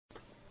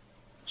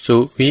สุ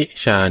วิ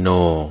ชาโน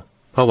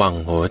ภวัง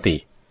โหติ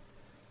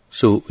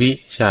สุวิ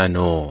ชาโน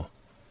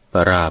ป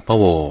ราภ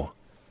โว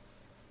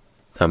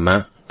ธรรม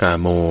กา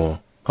โม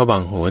ภวั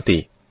งโหติ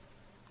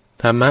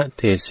ธรรมเ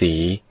ทสี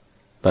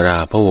ปรา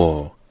ภโว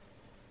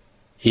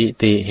อิ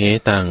ติเห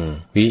ตัง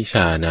วิช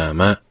านา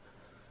มะ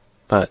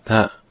ปะท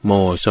ะโม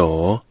โส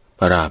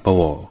ปราภโ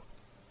ว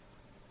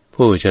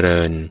ผู้เจริ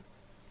ญ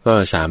ก็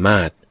สามา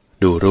รถ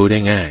ดูรู้ได้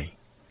ง่าย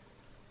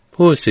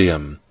ผู้เสื่อ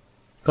ม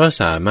ก็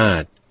สามาร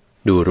ถ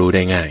ดูรู้ไ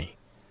ด้ง่าย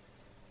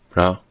เพ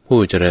ราะผู้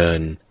เจริญ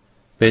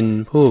เป็น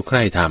ผู้ใค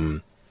ร่ธรรม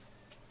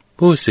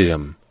ผู้เสื่อ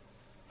ม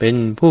เป็น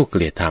ผู้เก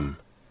ลียดธรรม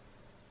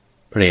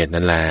เพราะเหตุ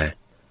นั้นแล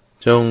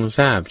จงท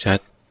ราบชัด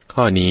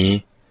ข้อนี้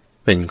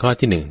เป็นข้อ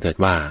ที่หนึ่งเถิด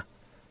ว่า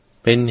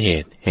เป็นเห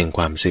ตุแห่งค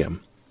วามเสื่อม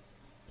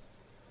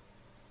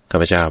ข้า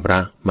พเจ้าพระ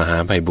มหา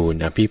ไพบูล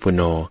ย์อภิปุโ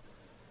น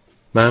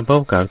มาพ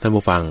บกับท่าน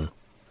ผู้ฟัง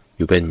อ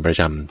ยู่เป็นประ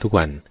จำทุก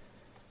วัน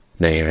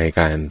ในรายก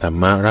ารธรร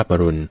มรับอ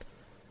รุณ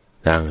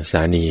ทางสถ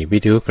านีวิ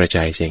ทยุกระจ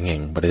ายเสียงแห่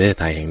งประเทศ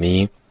ไทยแห่งนี้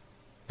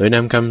โดยน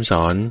ำคำส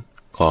อน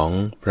ของ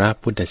พระ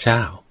พุทธเจ้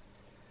า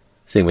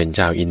ซึ่งเป็นช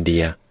าวอินเดี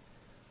ย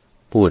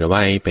พูดเอาไ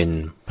ว้เป็น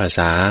ภาษ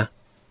า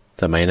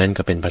สมัยนั้น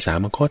ก็เป็นภาษา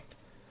มคธ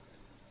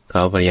เข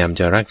าพยายาม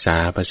จะรักษา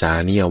ภาษา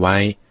นี้เอาไว้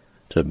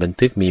จดบัน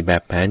ทึกมีแบ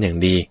บแผนอย่าง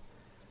ดี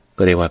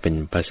ก็เรียกว่าเป็น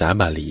ภาษา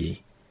บาลี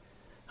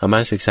เอามา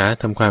ศึกษา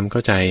ทำความเข้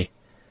าใจ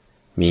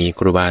มีค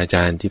รูบาอาจ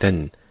ารย์ที่ท่าน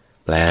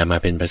แปลมา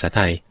เป็นภาษาไ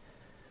ทย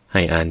ใ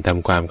ห้อ่านท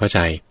ำความเข้าใ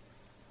จ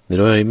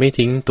โดยไม่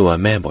ทิ้งตัว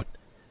แม่บท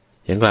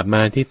ยังกลับม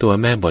าที่ตัว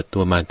แม่บทตั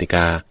วมาติก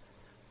า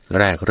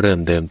แรกเริ่ม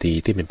เดิมที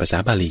ที่เป็นภาษา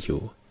บาลีอ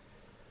ยู่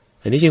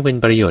อันนี้จึงเป็น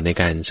ประโยชน์ใน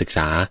การศึกษ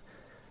า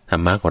ธร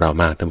รมะของเรา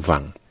มากท่านฟั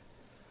ง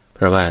เพ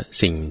ราะว่า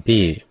สิ่ง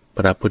ที่พ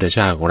ระพุทธเ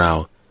จ้าของเรา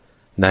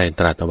ได้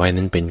ตรัสเอาไว้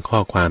นั้นเป็นข้อ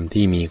ความ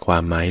ที่มีควา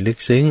มหมายลึก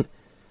ซึ้ง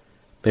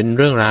เป็นเ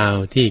รื่องราว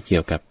ที่เกี่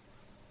ยวกับ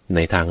ใน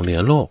ทางเหนือ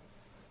โลก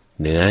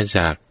เหนือจ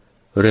าก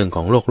เรื่องข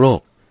องโลก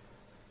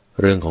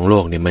เรื่องของโล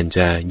กเนี่ยมันจ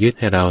ะยึด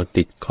ให้เรา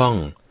ติดข้อง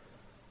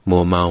มั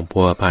วเมา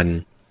พัวพัน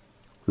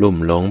ลุ่ม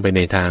หลงไปใ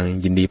นทาง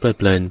ยินดีเพลิดเ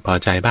พลินพอ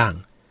ใจบ้าง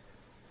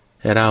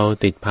ให้เรา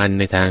ติดพัน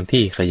ในทาง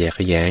ที่ขยะแข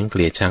ยงเก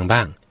ลียดชังบ้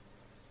าง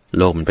โ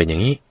ลกมันเป็นอย่า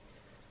งนี้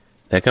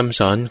แต่คำ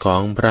สอนขอ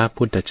งพระ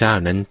พุทธเจ้า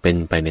นั้นเป็น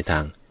ไปในทา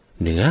ง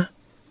เห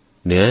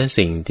นือ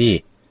สิ่งที่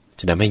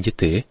จะทำให้ยึด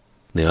ถือ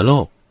เหนือโล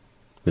ก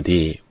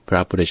ที่พร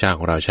ะพุทธเจ้าข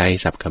องเราใช้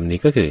ศัพท์คำนี้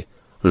ก็คือ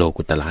โล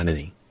กุตละนั่นเ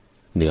อง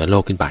เหนือโล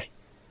กขึ้นไป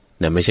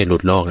นะไม่ใช่หลุ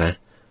ดโลกนะ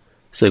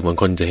ซึ่งบาง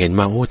คนจะเห็น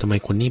ว่าโอ้ทำไม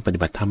คนนี้ปฏิ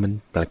บัติธรรมมัน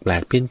แปล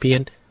กๆเพี้ย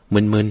นๆ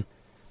มึน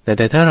ๆแ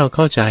ต่ถ้าเราเ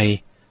ข้าใจ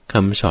ค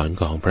ำสอน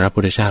ของพระพุ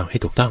ทธเจ้าให้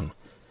ถูกต้อง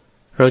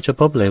เราจะ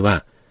พบเลยว่า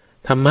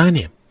ธรรมะเ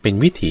นี่ยเป็น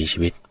วิถีชี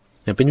วิต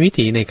เป็นวิ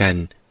ถีในการ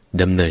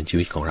ดำเนินชี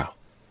วิตของเรา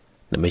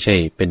ไม่ใช่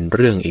เป็นเ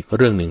รื่องอีกเ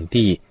รื่องหนึ่ง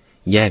ที่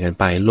แยกกัน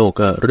ไปโลก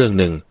ก็เรื่อง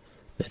หนึ่ง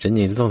แต่ฉัน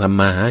ยังต้องทำ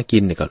มาหากิ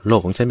นเนี่ยก็โล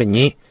กของฉันเป็น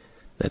งี้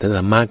แต่ถ้าธ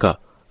รรมะก็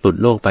หลุด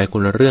โลกไปค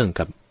นละเรื่อง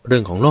กับเรื่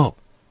องของโลก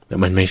แต่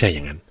มันไม่ใช่อ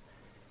ย่างนั้น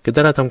คือถ้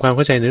าเราทำความเ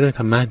ข้าใจในเรื่อง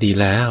ธรรมะดี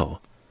แล้ว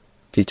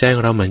จิตใจขอ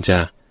งเรามันจะ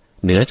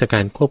เหนือจากก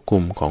ารควบคุ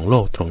มของโล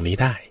กตรงนี้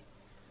ได้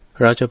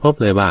เราจะพบ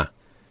เลยว่า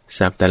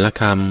ศัพท์แต่ละ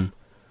ค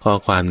ำข้อ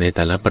ความในแ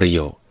ต่ละประโย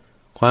ค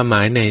ความหม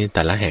ายในแ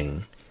ต่ละแห่ง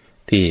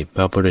ที่พ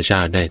ระพุทธเจ้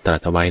าได้ตรั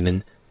สไว้นั้น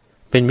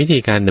เป็นวิธี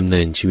การดำเนิ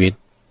นชีวิต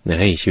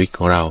ให้ชีวิตข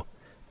องเรา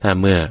ถ้า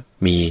เมื่อ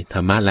มีธ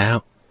รรมะแล้ว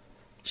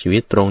ชีวิ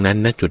ตตรงนั้น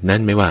ณจุดนั้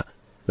นไม่ว่า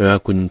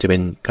คุณจะเป็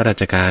นข้ารา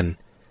ชการ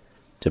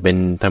จะเป็น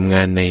ทำง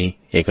านใน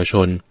เอกช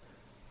น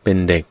เป็น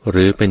เด็กห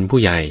รือเป็นผู้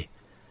ใหญ่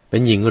เป็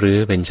นหญิงหรือ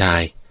เป็นชา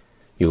ย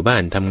อยู่บ้า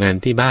นทำงาน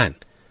ที่บ้าน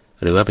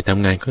หรือว่าไปท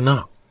ำงานข้างนอ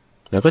ก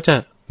แล้วก็จะ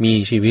มี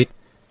ชีวิต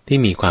ที่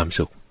มีความ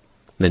สุข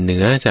เหนื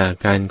อจาก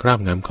การครอบ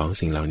งำของ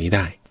สิ่งเหล่านี้ไ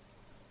ด้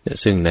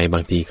ซึ่งในบา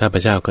งทีข้าพ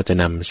เจ้าก็จะ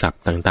นำศัพ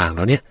ท์ต่างๆเห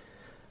ล่านี้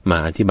มา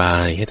อธิบา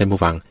ยให้ท่านผู้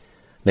ฟัง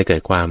ได้เกิ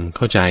ดความเ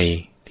ข้าใจ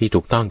ที่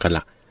ถูกต้องกันล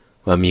ะ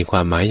ว่ามีคว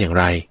ามหมายอย่าง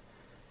ไร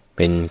เ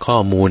ป็นข้อ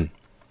มูล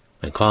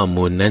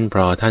นั้นพ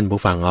อท่านผู้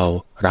ฟังเอา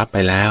รับไป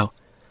แล้ว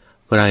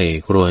ใคร่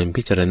ครวญ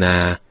พิจารณา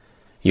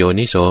โย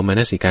นิโสมน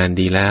สิการ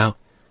ดีแล้ว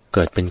เ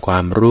กิดเป็นควา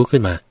มรู้ขึ้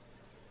นมา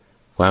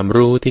ความ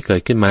รู้ที่เกิ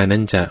ดขึ้นมานั้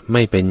นจะไ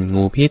ม่เป็น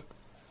งูพิษ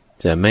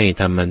จะไม่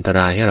ทำอันตร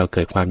ายให้เราเ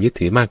กิดความยึด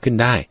ถือมากขึ้น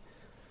ได้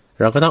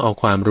เราก็ต้องเอา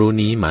ความรู้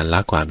นี้มาละ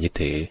ความยึด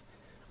ถือ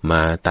ม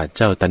าตัดเ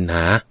จ้าตัณห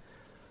า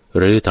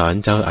หรือถอน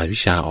เจ้าอวิ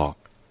ชชาออก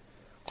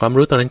ความ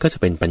รู้ตรงนั้นก็จะ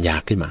เป็นปัญญา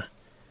ขึ้นมา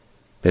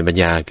เป็นปัญ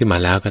ญาขึ้นมา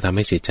แล้วก็ทำใ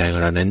ห้จิตใจขอ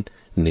งเรานั้น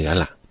เหนือ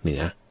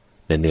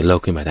โล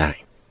กขึ้นมาได้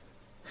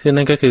ซึ่ง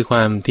นั่นก็คือคว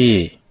ามที่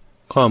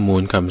ข้อมู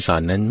ลคำสอ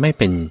นนั้นไม่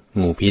เป็น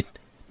งูพิษ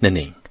นั่นเ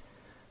อง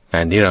กา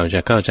รที่เราจะ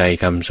เข้าใจ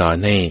คำสอน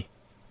ให้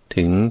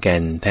ถึงแก่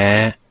นแท้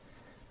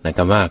นะค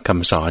ำว่าค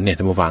ำสอนเนี่ย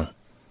ท่านผู้ฟัง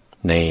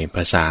ในภ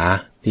าษา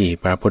ที่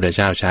พระพุทธเ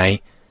จ้าใช้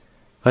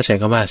เขาใช้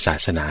คำว่าศา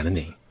สนานั่น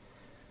เอง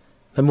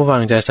ท่านผู้ฟั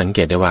งจะสังเก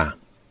ตได้ว่า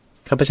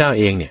ข้าพเจ้า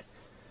เองเนี่ย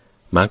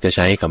มักจะใ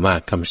ช้คำว่า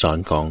คำสอน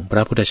ของพร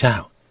ะพุทธเจ้า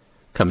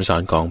คำสอ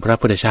นของพระ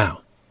พุทธเจ้า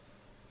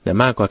แต่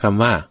มากกว่าค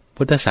ำว่า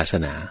พุทธศาส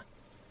นา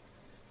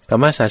ค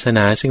ำว่าศาสน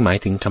าซึ่งหมาย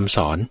ถึงคำส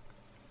อน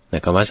แต่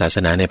คำว่าศาส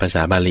นาในภาษ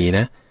าบาลีน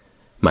ะ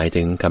หมาย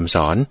ถึงคำส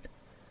อน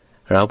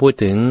เราพูด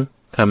ถึง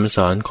คำส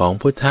อนของ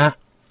พุทธะ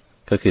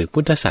ก็คือพุ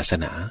ทธศาส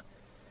นา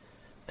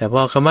แต่พ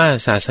อคำว่า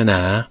ศาสนา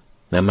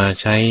นำมา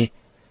ใช้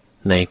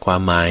ในควา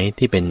มหมาย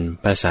ที่เป็น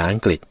ภาษาอัง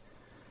กฤษ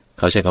เ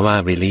ขาใช้คำว่า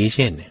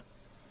religion เนี่ย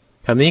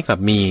คำนี้กลับ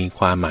มี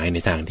ความหมายใน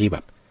ทางที่แบ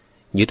บ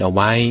ยึดเอาไ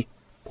ว้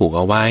ผูกเ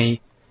อาไว้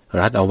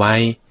รัดเอาไว้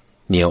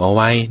เหนี่ยวเอาไ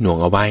ว้หน่วง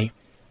เอาไว้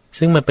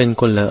ซึ่งมันเป็น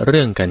คนละเ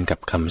รื่องกันกับ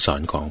คำสอ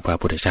นของพระ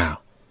พุทธเจ้า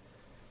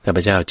ข้าพ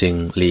เจ้าจึง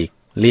หลีก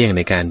เลี่ยงใ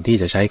นการที่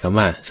จะใช้คำ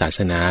ว่าศาส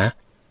นา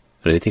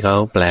หรือที่เขา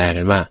แปล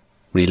กันว่า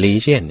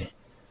religion เนี่ย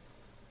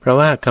เพราะ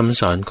ว่าคำ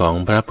สอนของ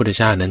พระพุทธ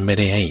เจ้านั้นไม่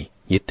ได้ให้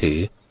ยึดถือ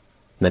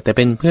แต่เ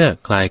ป็นเพื่อ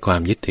คลายควา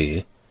มยึดถือ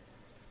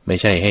ไม่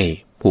ใช่ให้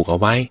ผูกเอา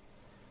ไว้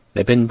แ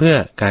ต่เป็นเพื่อ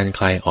การค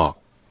ลายออก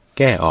แ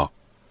ก้ออก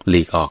ห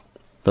ลีกออก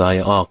ปล่อย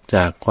ออกจ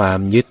ากความ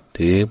ยึด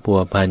ถือพัว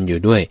พันอยู่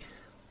ด้วย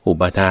อุ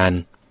ปทาน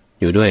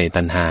อยู่ด้วย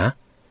ตัณหา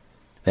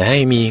แต่ให้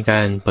มีก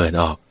ารเปิด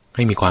ออกใ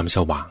ห้มีความส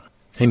ว่าง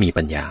ให้มี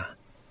ปัญญา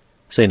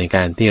ซึ่งในก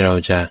ารที่เรา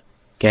จะ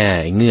แก้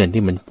เงื่อน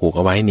ที่มันผูกเ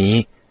อาไว้นี้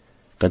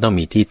ก็ต้อง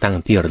มีที่ตั้ง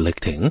ที่ระลึก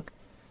ถึง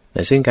แ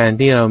ต่ซึ่งการ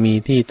ที่เรามี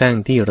ที่ตั้ง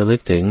ที่ระลึ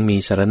กถึงมี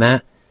สรณะ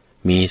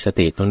มีส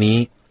ติตรงนี้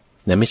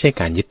นั่นไม่ใช่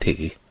การยึดถื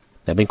อ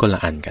แต่เป็นคนละ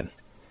อันกัน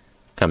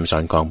คำสอ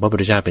นของพระพุท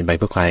ธเจ้าเป็นไปเ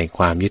พื่อคลายค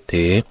วามยึด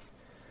ถือ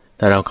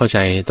ถ้าเราเข้าใจ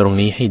ตรง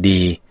นี้ให้ดี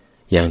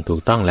อย่างถู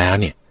กต้องแล้ว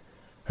เนี่ย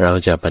เรา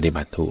จะปฏิ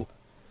บัติถูก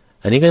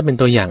อันนี้ก็เป็น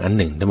ตัวอย่างอัน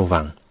หนึ่งท่านผู้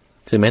ฟัง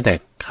ซึ่งแม้แต่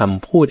ค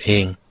ำพูดเอ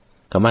ง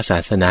คำว่าศา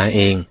สนาเ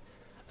อง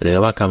หรือ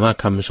ว่าคำว่า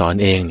คำสอน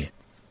เองเนี่ย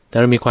ถ้า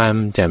เรามีความ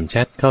แจ่มแ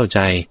จ้งเข้าใจ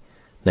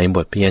ในบ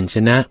ทเพียรช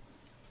นะ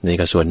นี่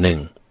ก็ส่วนหนึ่ง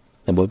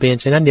แต่บทเพียร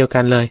ชนะเดียวกั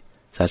นเลย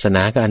ศาสน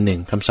าก็อันหนึ่ง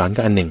คำสอน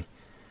ก็อันหนึ่ง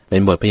เป็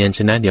นบทเพียรช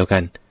นะเดียวกั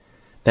น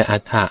แต่อร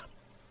รถะ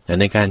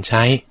ในการใ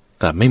ช้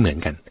กลับไม่เหมือน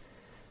กัน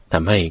ท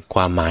ำให้ค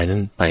วามหมายนั้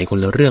นไปคน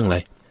ละเรื่องเล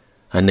ย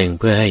อันหนึ่ง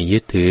เพื่อให้ยึ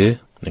ดถือ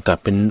กลับ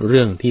เป็นเ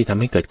รื่องที่ทำ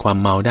ให้เกิดความ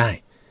เมาได้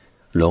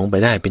หลงไป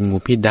ได้เป็นงู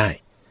พิษได้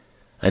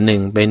อันหนึ่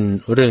งเป็น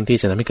เรื่องที่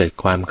จะทำให้เกิด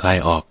ความคลาย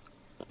ออก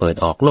เปิด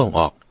ออกโล่ง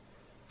ออก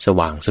ส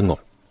ว่างสงบ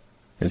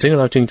ซึ่งเ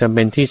ราจึงจำเ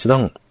ป็นที่จะต้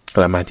องก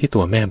ลับมาที่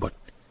ตัวแม่บท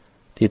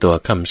ที่ตัว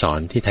คำสอน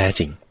ที่แท้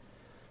จริง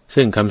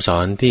ซึ่งคำสอ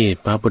นที่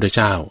พระพุทธเ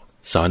จ้า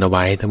สอนเอาไ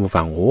ว้ท่านผู้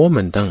ฟัง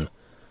มันตั้ง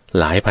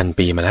หลายพัน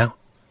ปีมาแล้ว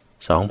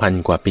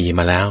 2,000 กว่าปี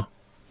มาแล้ว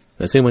แ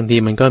ต่ซึ่งบางที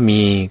มันก็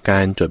มีกา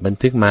รจดบัน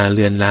ทึกมาเ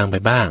ลือนลางไป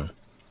บ้าง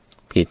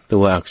ผิดตั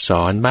วอักษ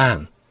รบ้าง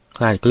ค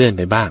ลาดเคลื่อนไ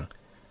ปบ้าง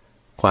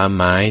ความ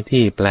หมาย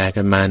ที่แปล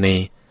กันมาใน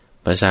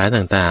ภาษา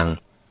ต่าง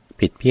ๆ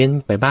ผิดเพี้ยน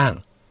ไปบ้าง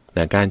แ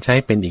ต่การใช้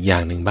เป็นอีกอย่า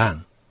งหนึ่งบ้าง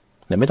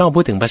แต่ไม่ต้องพู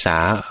ดถึงภาษา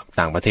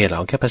ต่างประเทศเรา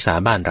แค่ภาษา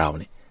บ้านเรา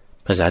เนี่ย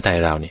ภาษาไทย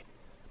เราเนี่ย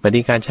บางที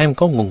การใช้มัน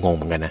ก็งงๆเ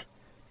หมือนกันนะ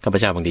ข้าพ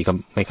เจ้าบางทีก็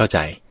ไม่เข้าใจ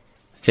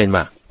เช่น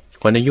ว่า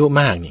คนอายุ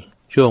มากนี่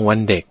ช่วงวัน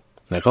เด็ก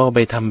แล้วก็ไป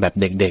ทำแบบ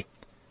เด็ก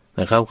ๆแ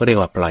ล้วเขาก็เรียก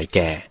ว่าปล่อยแ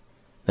ก่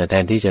แต่แท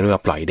นที่จะเรียกว่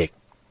าปล่อยเด็ก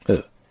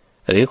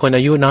หรือคนอ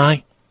ายุน้อย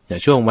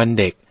ช่วงวัน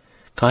เด็ก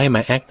เขาให้ม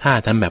าแอคท่า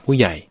ทำแบบผู้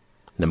ใหญ่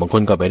แต่บางค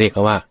นก็ไปเรียกเข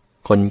าว่า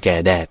คนแก่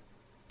แดด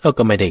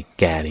ก็ไม่ได้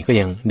แก่นี่ก็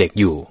ยังเด็ก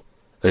อยู่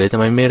หรือทำ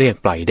ไมไม่เรียก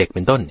ปล่อยเด็กเ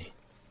ป็นต้น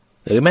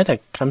หรือแม้แต่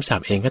คำศัพ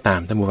ท์เองก็ตาม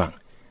ท่านผู้ฟัง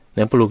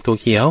ปลูกถั่ว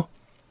เขียว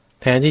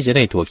แทนที่จะไ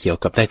ด้ถั่วเขียว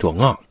กับได้ถั่ว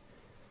งอก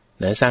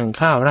สั่ง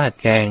ข้าวราด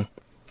แกง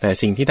แต่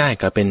สิ่งที่ได้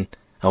ก็เป็น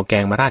เอาแก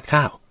งมาราด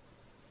ข้าว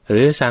ห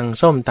รือสั่ง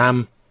ส้มต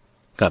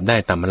ำกลับได้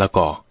ตำมะละก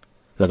อ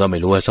แล้วก็ไม่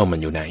รู้ว่าส้มมั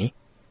นอยู่ไหน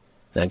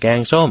แต่แกง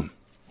ส้ม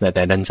แ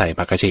ต่ดันใส่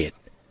ผักกระเฉด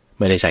ไ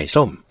ม่ได้ใส่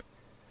ส้ม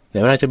เดี๋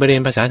ยวเราจะไปเรีย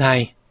นภาษาไทย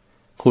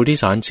ครูที่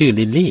สอนชื่อ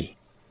ลิลลี่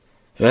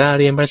เวลา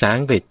เรียนภาษา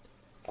อังกฤษ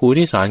ครู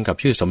ที่สอนกับ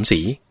ชื่อสมศ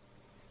รี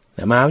แ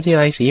ต่มหาวิทยา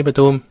ลัยศรีป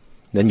ทุม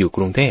ดันอยู่ก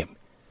รุงเทพ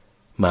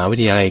มหาวิ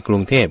ทยาลัยกรุ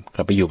งเทพก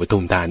ลับไปอยู่ปทุ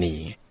มธานี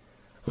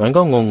มัน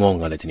ก็งง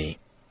ๆกันเลยทีนี้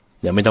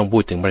เดี๋ยวไม่ต้องพู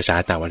ดถึงภาษา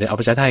ต่างประเทศเอา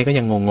ภาษาไทยก็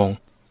ยังงง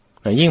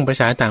ๆยิ่งภา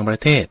ษาต่างประ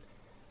เทศ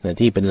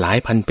ที่เป็นหลาย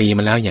พันปีม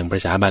าแล้วอย่างภา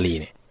ษาบาลี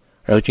เนี่ย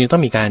เราจึงต้อ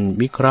งมีการ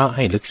วิเคราะห์ใ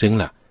ห้ลึกซึ้ง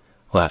ล่ะ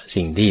ว่า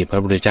สิ่งที่พระ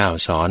พุทธเจ้า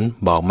สอน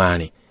บอกมา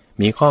นี่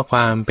มีข้อคว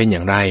ามเป็นอย่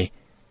างไร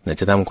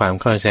จะทำความ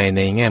เข้าใจใ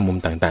นแง่มุม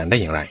ต่างๆได้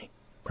อย่างไร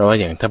เพราะว่า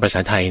อย่างถ้าภาษา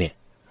ไทยเนี่ย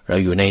เรา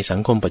อยู่ในสัง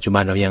คมปัจจุบั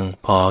นเรายัง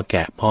พอแก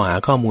ะพอหา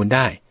ข้อมูลไ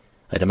ด้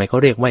ทำไมเขา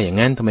เรียกว่าอย่าง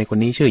นั้นทำไมคน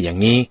นี้ชื่ออย่าง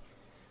นี้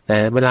แต่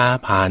เวลา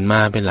ผ่านมา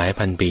เป็นหลาย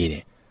พันปีเนี่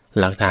ย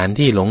หลักฐาน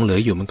ที่หลงเหลือ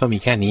อยู่มันก็มี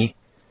แค่นี้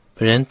เพร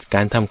าะฉะนั้นก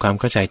ารทำความ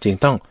เข้าใจจึง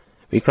ต้อง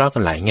วิเคราะห์กั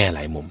นหลายแง่หล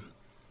ายมุม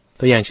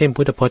ตัวอย่างเช่น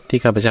พุทธพจน์ที่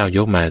ข้าพเจ้าย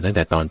กมาตั้งแ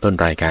ต่ตอนต้น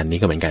รายการนี้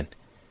ก็เหมือนกัน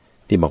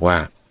ที่บอกว่า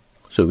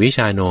สุวิช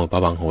าโนป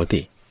วังโห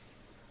ติ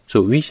สุ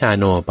วิชา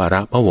โนปะร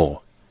ะพะโว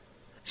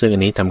ซึ่งอั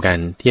นนี้ทำการ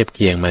เทียบเ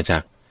คียงมาจา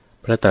ก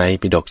พระไตร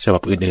ปิฎกฉบั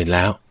บอื่นๆแ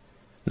ล้ว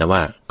นะว่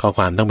าข้อค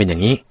วามต้องเป็นอย่า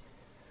งนี้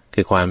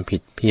คือความผิ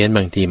ดเพี้ยนบ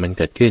างทีมันเ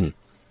กิดขึ้น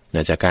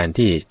จากการ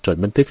ที่จด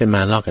บันทึกกันม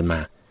าลอกกันมา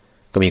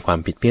ก็มีความ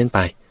ผิดเพี้ยนไป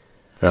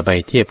เราไป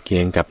เทียบเคี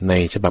ยงกับใน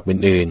ฉบับ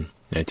อื่น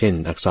ๆเช่น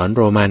อักษรโ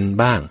รมัน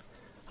บ้าง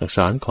อักษ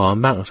รขอม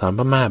บ้างอักษรพ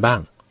ม่าบ้า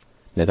ง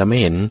แต่ทำให้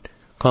เห็น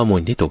ข้อมู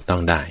ลที่ถูกต้อ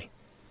งได้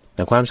แ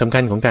ต่ความสำคั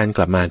ญของการก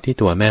ลับมาที่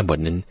ตัวแม่บท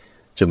นั้น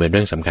จะเป็นเ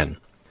รื่องสำคัญ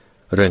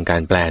เรื่องกา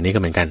รแปลนี้ก็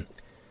เหมือนกัน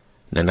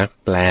นัก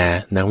แปล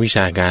นักวิช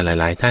าการห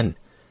ลายๆท่าน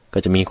ก็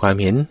จะมีความ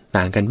เห็น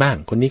ต่างกันบ้าง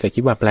คนนี้ก็คิ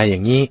ดว่าแปลอย่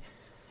างนี้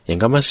อย่าง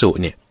คำว่าสุ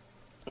เนี่ย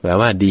แปล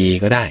ว่าดี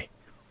ก็ได้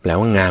แปล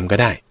ว่างามก็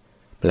ได้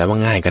แปลว่า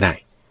ง่ายก็ได้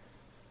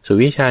สุ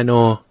วิชาโน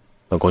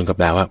บางคนก็แ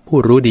ปลว่าผู้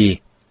รู้ดี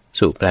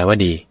สุแปลว่า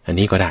ดีอัน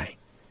นี้ก็ได้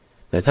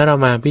แต่ถ้าเรา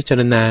มาพิจาร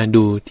ณา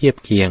ดูเทียบ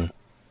เคียง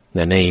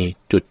ใน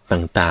จุด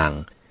ต่าง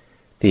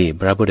ๆที่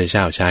พระพุทธเ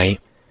จ้าใช้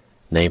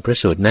ในพระ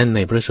สูตรนั้นใน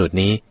พระสูตร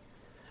นี้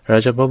เรา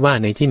จะพบว่า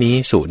ในที่นี้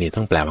สุนี่ต้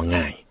องแปลว่า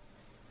ง่าย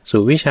สุ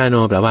วิชาโน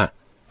แปลว่า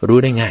รู้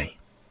ได้ง่าย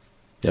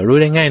แต่รู้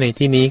ได้ง่ายใน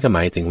ที่นี้ก็หม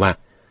ายถึงว่า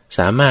ส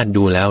ามารถ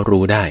ดูแล้ว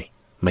รู้ได้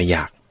ไม่ย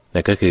าก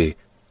นั่นก็คือ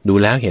ดู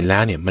แล้วเห็นแล้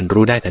วเนี่ยมัน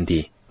รู้ได้ทันที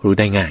รู้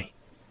ได้ง่าย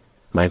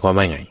หมายความ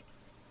ว่าไง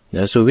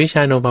สุวิช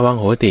าโนภวัง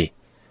โหติ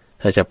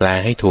ถ้าจะแปล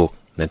ให้ถูก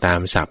ตาม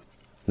ศัพท์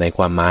ในค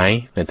วามหมาย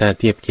ถ้า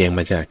เทียบเคียงม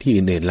าจากที่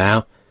อื่นๆแล้ว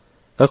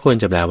ก็ควร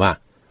จะแปลว่า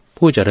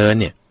ผู้เจริญ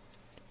เนี่ย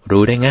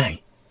รู้ได้ง่าย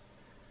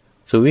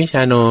สุวิช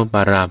าโนป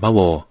าราภโว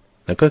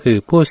นั่นก็คือ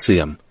ผู้เสื่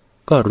อม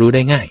ก็รู้ไ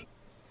ด้ง่าย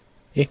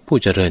ผู้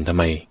เจริญทำ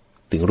ไม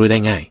ถึงรู้ได้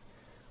ง่าย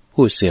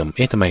ผู้เสื่อม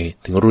ทำไม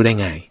ถึงรู้ได้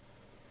ง่าย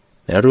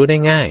แต่รู้ได้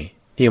ง่าย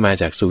ที่มา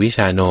จากสุวิช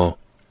าโน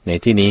ใน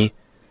ที่นี้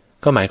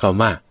ก็หมายความ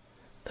ว่า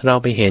ถ้าเรา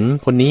ไปเห็น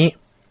คนนี้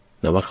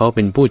ว่าเขาเ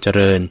ป็นผู้เจ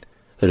ริญ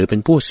หรือเป็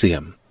นผู้เสื่อ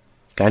ม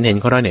การเห็น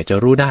ของเราเนี่ยจะ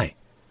รู้ได้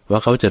ว่า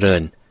เขาเจริ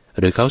ญ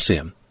หรือเขาเสื่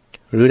อม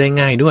รู้ได้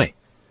ง่ายด้วย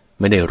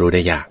ไม่ได้รู้ไ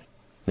ด้ยาก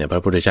พร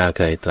ะพุทธเจ้าเ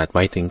คยตรัสไ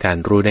ว้ถึงการ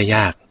รู้ได้ย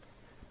าก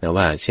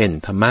ว่าเช่น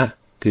ธรรมะ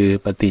คือ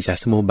ปฏิจจ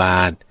สมุปบา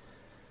ท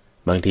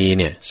บางที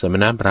เนี่ยสม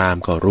ณพราหม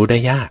ณ์ก็รู้ได้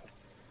ยาก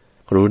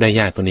รู้ได้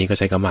ยากตรงนี้ก็ใ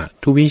ช้คำว่า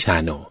ทุวิชา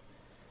โน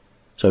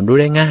ส่วนรู้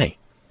ได้ง่าย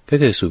ก็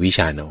คือสุวิช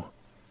าโน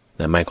แ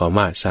ต่หมายความ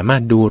ว่าสามาร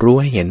ถดูรู้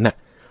ให้เห็น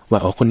ว่า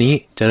คนนี้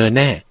เจริญ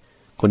แน่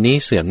คนนี้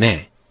เสื่อมแน่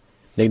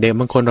เด็กๆ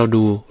บางคนเรา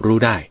ดูรู้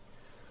ได้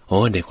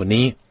เด็กคน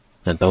นี้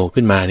โต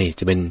ขึ้นมานี่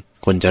จะเป็น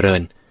คนเจริ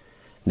ญ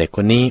เด็กค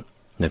นนี้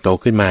โต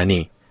ขึ้นมา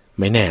นี่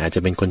ไม่แน่อาจจ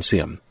ะเป็นคนเ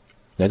สื่อม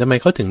แล้วทำไม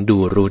เขาถึงดู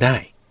รู้ได้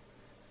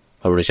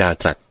พระพุทธเจ้า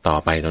ตรัสต่อ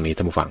ไปตรงนี้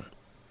ท่านผู้ฟัง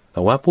บ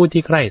อกว่าผู้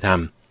ที่ใคร่ธรรม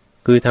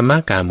คือธรรม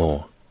กาโม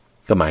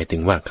ก็หมายถึ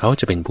งว่าเขา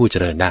จะเป็นผู้เจ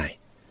ริญได้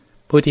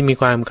ผู้ที่มี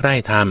ความใคร่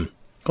ธรรม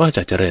ก็จ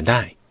ะเจริญไ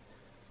ด้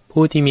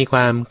ผู้ที่มีคว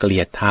ามเกลี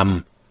ยดธรรม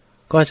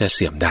ก็จะเ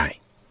สื่อมได้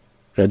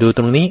เราดูต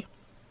รงนี้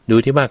ดู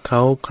ที่ว่าเข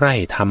าใคร่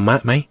ธรรมะ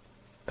ไหม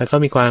ถ้าเขา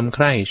มีความใค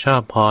ร่ชอ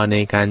บพอใน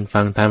การ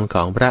ฟังธรรมข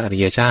องพระอริ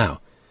ยเจ้า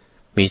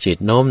มีจิต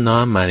โน้มน้อ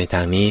มมาในท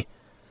างนี้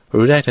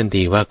รู้ได้ทัน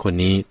ทีว่าคน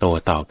นี้โต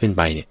ต่อขึ้นไ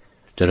ปเนี่ย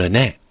เจริญแ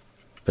น่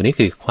ตัวนี้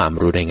คือความ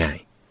รู้ได้ง่าย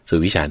สุ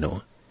วิชาโน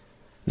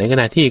ในข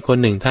ณะที่คน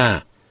หนึ่ง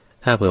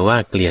ถ้าเผื่อว่า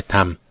เกลียดธร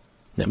รม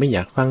ไม่อย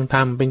ากฟังธร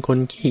รมเป็นคน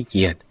ขี้เ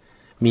กียจ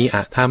มีอ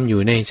ธรรมอ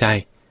ยู่ในใจ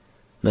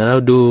เรา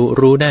ดู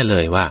รู้ได้เล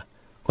ยว่า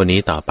คนนี้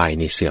ต่อไป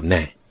นี่เสื่อมแ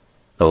น่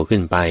โตขึ้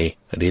นไป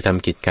หรือท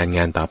ำกิจการง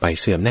านต่อไป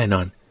เสื่อมแน่น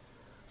อน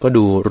ก็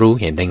ดูรู้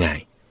เห็นได้ง่าย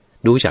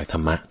ดูจากธร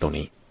รมะตรง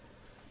นี้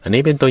อัน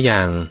นี้เป็นตัวอย่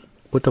าง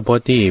พุทธพจ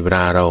น์ที่เวล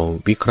าเรา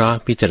วิเคราะห์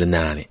พิจารณ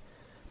าเนี่ย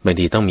บาง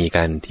ทีต้องมีก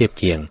ารเทียบเ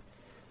คียง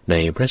ใน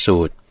พระสู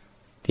ตร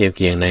เทียบเ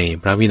คียงใน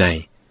พระวินัย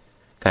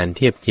การเ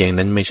ทียบเคียง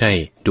นั้นไม่ใช่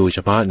ดูเฉ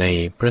พาะใน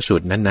พระสู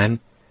ตรนั้น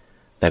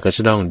ๆแต่ก็จ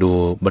ะต้องดู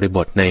บริบ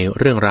ทใน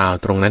เรื่องราว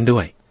ตรงนั้นด้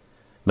วย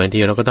บางที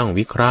เราก็ต้อง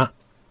วิเคราะห์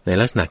ใน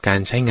ลักษณะการ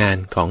ใช้งาน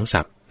ของ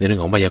ศัพท์ในเรื่อง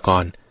ของไวยาก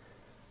รณ์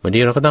บางที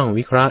เราก็ต้อง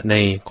วิเคราะห์ใน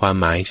ความ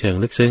หมายเชิง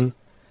ลึกซึ้ง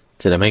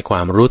จะทำให้คว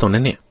ามรู้ตรง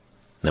นั้นเนี่ย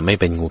ไม่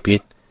เป็นงูพิ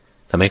ษ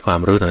ทำให้ความ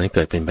รู้ตรงนั้นเ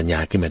กิดเป็นปัญญา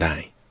ขึ้นมาได้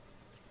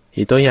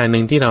อีกตัวอย่างห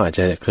นึ่งที่เราอาจ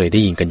จะเคยได้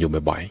ยินกันอยู่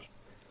บ่อย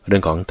ๆเรื่อ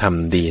งของท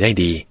ำดีได้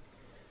ดี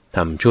ท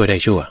ำชั่วได้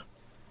ชั่ว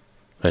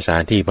ภาษา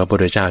ที่พระพุท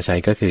ธเจ้าใช้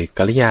ก็คือ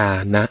กัลยา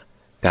ณ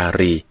กา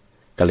รี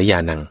กัลยา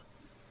ณัง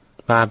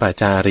ปาป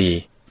จารี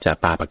จะ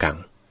ปาปกัง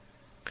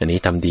อันนี้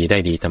ทำดีได้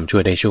ดีทำชั่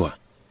วได้ชั่ว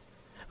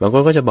บางค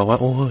นก็จะบอกว่า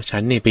โอ้ฉั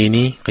นในปี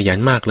นี้ขยัน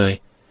มากเลย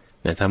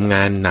ทำง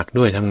านหนัก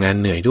ด้วยทำงาน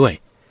เหนื่อยด้วย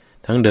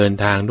ทั้งเดิน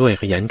ทางด้วย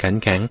ขยันขัน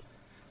แข็ง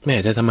แม่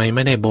จะทำไมไ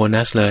ม่ได้โบ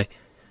นัสเลย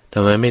ท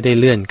ำไมไม่ได้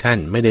เลื่อนขั้น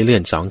ไม่ได้เลื่อ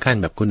น2ขั้น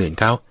แบบคนอื่น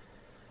เขา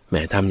แ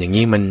ม่ทำอย่าง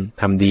นี้มัน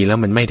ทำดีแล้ว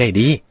มันไม่ได้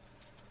ดี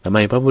ทำไม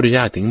พระพุทธเ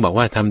จ้าถึงบอก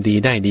ว่าทำดี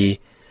ได้ดี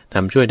ท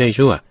ำชั่วได้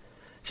ชั่ว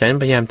ฉัน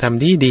พยายามท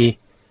ำดี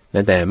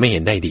แต่ไม่เห็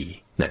นได้ดี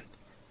นั่น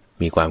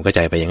มีความเข้าใจ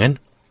ไปอย่างนั้น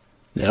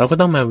เราก็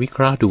ต้องมาวิเค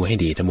ราะห์ดูให้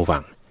ดีท่านผู้ฟั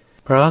ง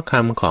เพราะว่าค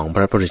ำของพ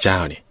ระพุทธเจ้า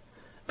เนี่ย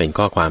เป็น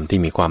ข้อความที่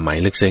มีความหมาย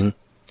ลึกซึ้ง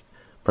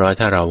เพราะ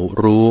ถ้าเรา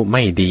รู้ไ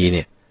ม่ดีเ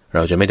นี่ยเร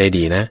าจะไม่ได้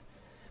ดีนะ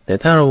แต่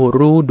ถ้าเรา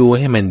รู้ดูใ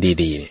ห้มัน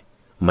ดีๆเนี่ย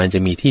มันจะ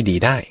มีที่ดี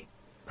ได้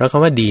เพราะค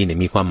ำว่าดีเนี่ย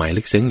มีความหมาย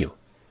ลึกซึ้งอยู่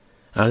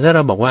ถ้าเร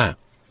าบอกว่า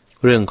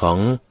เรื่องของ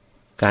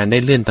การได้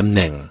เลื่อนตำแห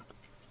น่ง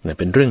เนี่ย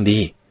เป็นเรื่องดี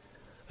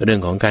เรื่อง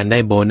ของการได้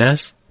โบนัส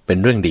เป็น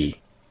เรื่องดี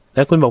แ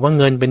ต่คุณบอกว่า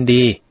เงินเป็น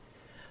ดี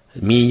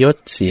มียศ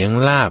เสียง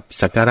ลาภ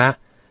สักการะ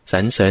สร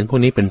รเสริญพวก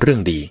นี้เป็นเรื่อ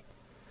งดี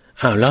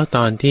แล้วต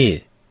อนที่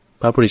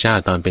พระพุทธเจ้า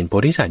ตอนเป็นโพ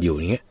ธิสัตว์อยู่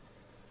อย่างเงี้ย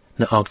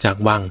ออกจาก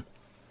วั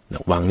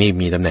งนี่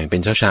มีตำแหน่งเป็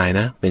นเจ้าชาย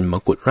นะเป็นม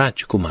กุฎรา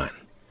ชกุมาร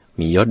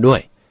มียศด้ว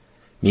ย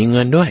มีเ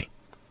งินด้วย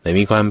แต่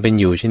มีความเป็น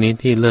อยู่ชนิด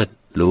ที่เลิศ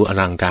หรูอ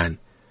ลังการ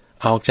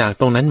ออกจาก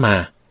ตรงนั้นมา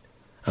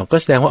ก็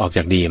แสดงว่าออกจ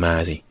ากดีมา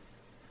สิ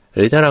ห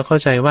รือถ้าเราเข้า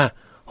ใจว่า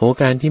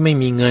การที่ไม่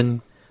มีเงิน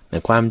แต่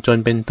ความจน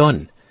เป็นต้น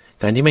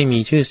การที่ไม่มี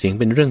ชื่อเสียง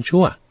เป็นเรื่อง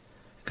ชั่ว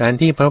การ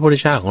ที่พระพุทธ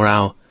เจ้าของเรา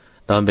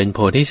ตอนเป็นโพ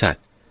ธิสัต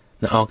ว์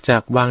ออกจา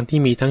กวังที่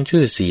มีทั้ง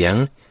ชื่อเสียง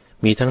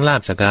มีทั้งลา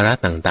ภสักการะ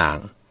ต่าง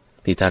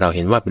ๆที่ถ้าเราเ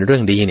ห็นว่าเป็นเรื่อ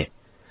งดีเนี่ย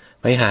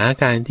ไปหา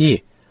การที่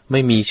ไม่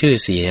มีชื่อ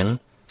เสียง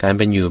การเ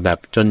ป็นอยู่แบบ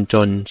จ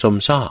นๆซม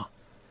ซ่อ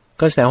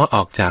ก็แสดงว่าอ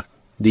อกจาก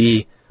ดี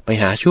ไป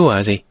หาชั่ว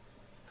สิ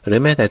หรือ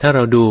แม้แต่ถ้าเร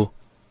าดู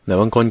แต่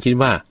บางคนคิด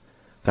ว่า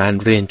การ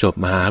เรียนจบ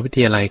มหาวิท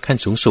ยาลัยขั้น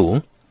สูง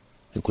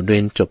คุณเรี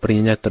ยนจบปริ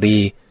ญญาตรี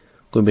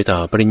คุณไปต่อ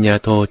ปริญญา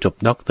โทจบ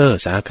ด็อกเตอร์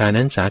สาขา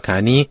นั้นสาขา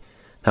นี้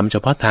ทำเฉ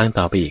พาะทาง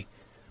ต่อไปอีก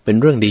เป็น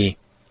เรื่องดี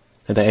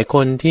แต่ไอ้ค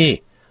นที่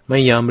ไม่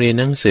ยอมเรียน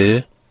หนังสือ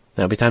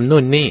ไปทำ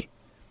นู่นนี่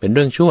เป็นเ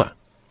รื่องชั่ว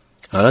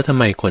แล้วทำ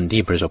ไมคน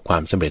ที่ประสบควา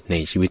มสำเร็จใน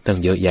ชีวิตตั้ง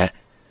เยอะแยะ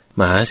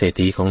มหาเศรษ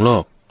ฐีของโล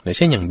กเ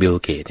ช่นอย่างบิล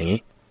เกตอย่าง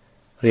นี้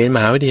เรียนม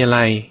หาวิทยา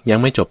ลัยยัง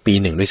ไม่จบปี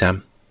1ด้วยซ้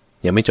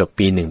ำยังไม่จบ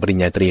ปี1ปริญ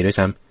ญาตรีด้วย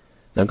ซ้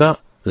ำแล้วก็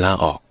ลา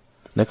ออก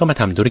แล้วก็มา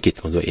ทำธุรกิจ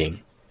ของตัวเอง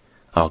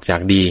ออกจา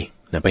กดี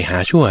ไปหา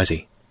ชั่วสิ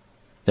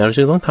เรา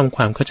จึงต้องทำค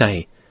วามเข้าใจ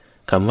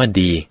คำว่า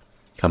ดี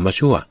คำว่า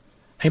ชั่ว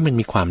ให้มัน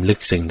มีความลึก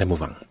ซึ้งท่านผู้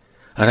ฟัง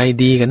อะไร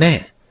ดีกันแน่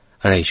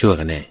อะไรชั่ว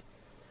กันแน่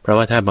เพราะ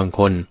ว่าถ้าบางค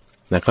น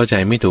เข้าใจ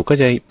ไม่ถูกก็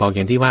จะบอกอ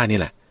ย่างที่ว่านี่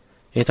แหละ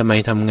ทำไม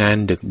ทำงาน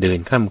ดึกดื่น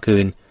ค่ำคื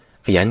น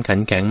ขยันขัน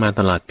แข็งมา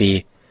ตลอดปี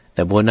แ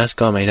ต่โบนัส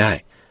ก็ไม่ได้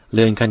เ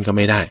ลื่อนขั้นก็ไ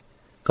ม่ได้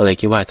ก็เลย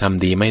คิดว่าท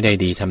ำดีไม่ได้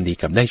ดีทำดี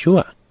กับได้ชั่ว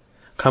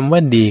คำว่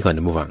าดีก่อน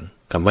ท่านผู้ฟัง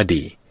คำว่า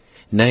ดี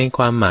ในค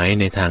วามหมาย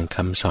ในทางค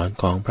ำสอน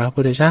ของพระพุ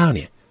ทธเจ้าเ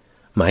นี่ย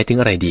หมายถึง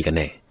อะไรดีกันแ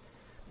น่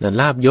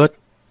ลาภยศ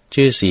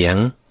ชื่อเสียง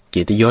เ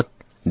กียรติยศ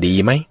ดี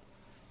ไหม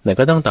แต่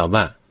ก็ต้องตอบ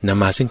ว่าน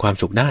ำมาซึ่งความ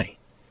สุขได้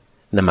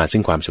นำมาซึ่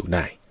งความสุขไ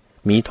ด้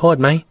มีโทษ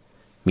ไหม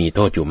มีโท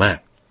ษอยู่มาก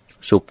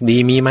สุขดี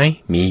มีไหม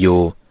มีอยู่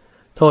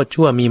โทษ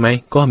ชั่วมีไหม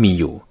ก็มี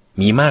อยู่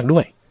มีมากด้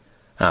วย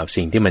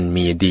สิ่งที่มัน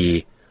มีดี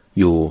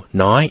อยู่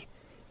น้อย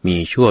มี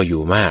ชั่วอ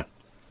ยู่มาก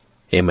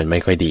มันไม่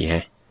ค่อยดี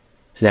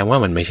แสดงว่า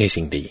มันไม่ใช่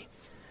สิ่งดี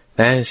แ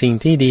ต่สิ่ง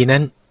ที่ดีนั้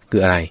นคื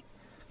ออะไร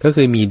ก็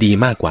คือมีดี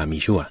มากกว่ามี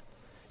ชั่ว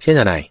เช่น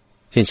อะไร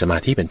เช่นสมา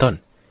ธิเป็นต้น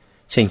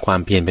เช่นความ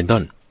เพียรเป็นต้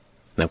น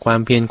แต่ความ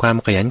เพียรความ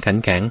ขยันขัน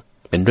แข็ง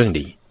เป็นเรื่อง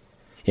ดี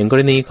อย่างก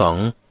รณีของ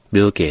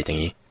บิลเกตอย่า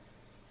งนี้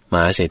ม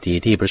หาเศรษฐี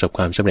ที่ประสบค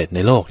วามสำเร็จใน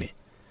โลกเนี่ย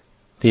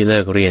ที่เลิ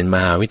กเรียนม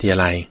หาวิทยา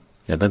ลัย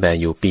ตั้งแต่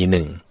อยู่ปี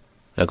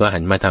1แล้วก็หั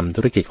นมาทำ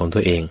ธุรกิจของตั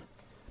วเอง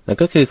แล้ว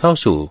ก็คือเข้า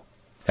สู่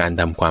การ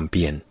ทำความเ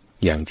พียร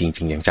อย่างจ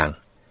ริงๆอย่างจัง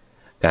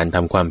การท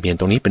ำความเพียร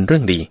ตรงนี้เป็นเรื่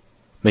องดี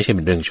ไม่ใช่เ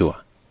ป็นเรื่องชั่ว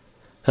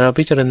ถ้าเรา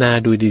พิจารณา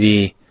ดูดี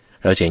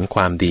ๆเราเห็นค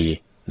วามดี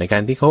ในกา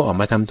รที่เขาออก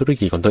มาทำธุร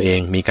กิจของตัวเอง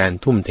มีการ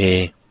ทุ่มเท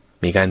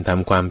มีการท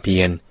ำความเพี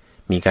ยร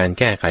มีการ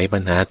แก้ไขปั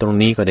ญหาตรง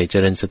นี้ก็ได้เจ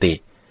ริญสติ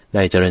ไ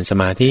ด้เจริญส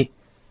มาธิ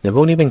แต่พ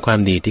วกนี้เป็นความ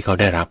ดีที่เขา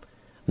ได้รับ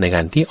ในก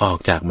ารที่ออก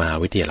จากมหา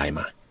วิทยาลัย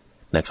มา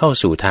เข้า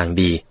สู่ทาง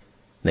ดี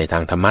ในทา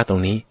งธรรมะตร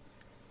งนี้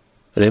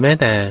หรือแม้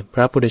แต่พ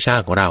ระพุทธเจ้า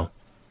ของเรา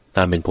ต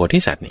ามเป็นโพธิ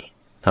สัตว์นี่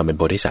ทำเป็นโ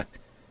พธิสัตว์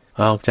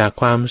ออกจาก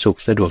ความสุข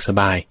สะดวกส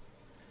บาย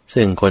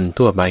ซึ่งคน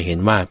ทั่วไปเห็น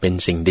ว่าเป็น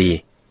สิ่งดี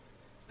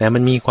แต่มั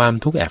นมีความ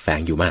ทุกข์แอบแฝ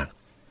งอยู่มาก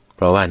เพ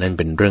ราะว่านั่นเ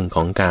ป็นเรื่องข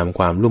องการค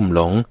วามลุ่มห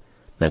ลง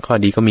แต่ข้อ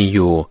ดีก็มีอ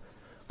ยู่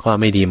ข้อ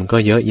ไม่ดีมันก็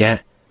เยอะแยะ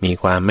มี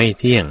ความไม่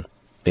เที่ยง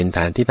เป็นฐ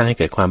านที่ตั้งให้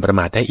เกิดความประ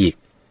มาทได้อีก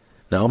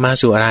แล้วออกมา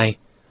สู่อะไร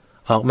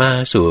ออกมา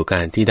สู่ก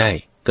ารที่ได้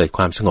เกิดค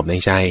วามสงบใน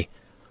ใจ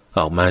อ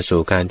อกมาสู่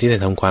การที่ได้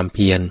ทำความเ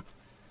พียร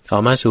ออ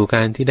กมาสู่ก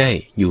ารที่ได้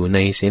อยู่ใน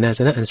เสนาส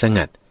นะอันส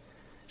งัด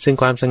ซึ่ง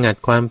ความสงัด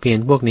ความเพียร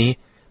พวกนี้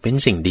เป็น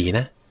สิ่งดีน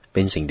ะเ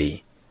ป็นสิ่งดี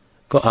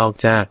ก็ออก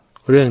จาก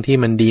เรื่องที่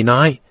มันดีน้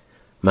อย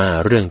มา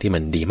เรื่องที่มั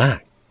นดีมาก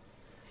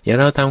อย่าง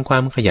เราทำควา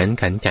มขยัน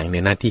ขันแข็งใน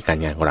หน้าที่การ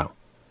งานของเรา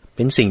เ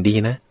ป็นสิ่งดี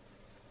นะ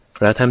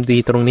เราทำดี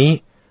ตรงนี้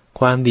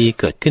ความดี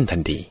เกิดขึ้นทั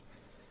นที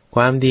ค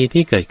วามดี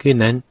ที่เกิดขึ้น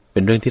นั้นเป็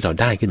นเรื่องที่เรา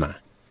ได้ขึ้นมา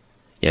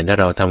อย่างถ้า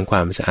เราทำคว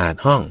ามสะอาด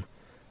ห้อง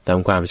ท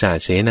ำความสะอาด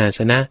เสนาส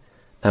นะ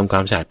ทำควา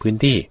มสะอาดพื้น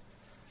ที่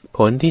ผ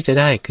ลที่จะ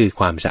ได้คือ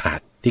ความสะอาด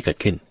ที่เกิด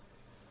ขึ้น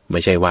ไม่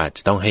ใช่ว่าจ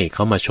ะต้องให้เข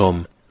ามาชม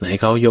ให้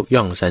เขายก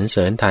ย่องสรรเส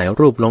ริญถ่าย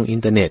รูปลงอิน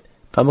เทอร์เน็ต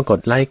เขามากด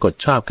ไลค์กด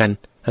ชอบกัน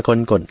ถ้าคน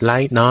กดไล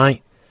ค์น้อย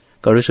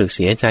ก็รู้สึกเ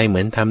สียใจเหมื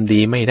อนทำดี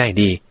ไม่ได้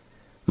ดี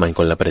มันค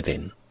นละประเด็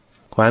น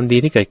ความดี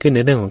ที่เกิดขึ้นใน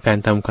เรื่องของการ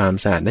ทำความ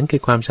สะอาดนั้นคื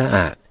อความสะอ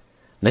าด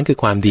นั่นคือ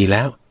ความดีแ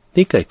ล้ว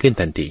ที่เกิดขึ้น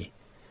ทันที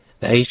แ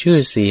ต่ไอ้ชื่อ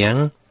เสียง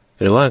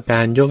หรือว่าก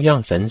ารยกย่อ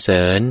งสรรเส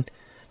ริญ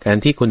การ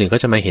ที่คนอื่นเขา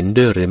จะมาเห็น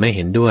ด้วยหรือไม่เ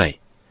ห็นด้วย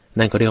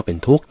นั่นก็เรียกว่าเป็น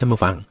ทุกข์ท่านผู้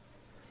ฟัง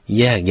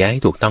แยกแยะใ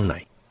ห้ถูกต้องหน่อ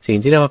ยสิ่ง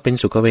ที่เรียกว่าเป็น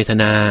สุขเวท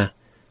นา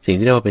สิ่ง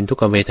ที่เรียกว่าเป็นทุก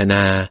ขเวทน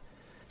า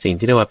สิ่ง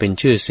ที่เรียกว่าเป็น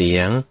ชื่อเสี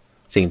ยง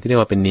สิ่งที่เรีย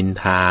กว่าเป็นนิน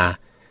ทา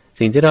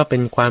สิ่งที่เรียกว่าเป็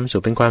นความสุ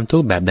ขเป็นความทุ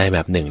กข์แบบใดแบ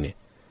บหนึ่งเนี่ย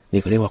นี่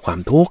เขาเรียกว่าความ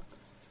ทุกข์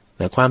แ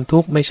ต่ความทุ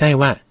กข์ไม่ใช่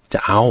ว่าจะ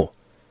เอา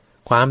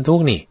ความทุก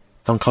ข์นี่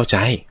ต้องเข้าใจ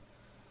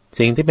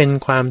สิ่งที่เป็น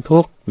ความทุ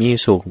กข์มี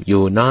สุขอ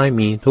ยู่น้อย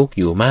มีทุกข์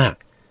อยู่มาก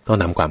ต้อง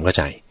ทำความเข้าใ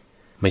จ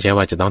ไม่ใช่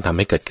ว่าจะต้องทำใ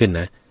ห้เกิดขึ้น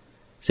นะ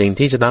สิ่ง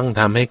ที่จะต้อง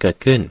ทำให้เกิด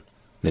ขึ้น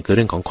นี่คือเ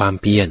รื่องของความ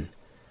เพียร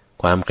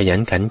ความขยัน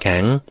ขันแข็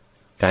ง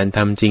การท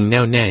ำจริงแน่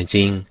วแน่จ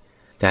ริง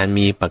การ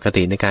มีปก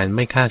ติในการไ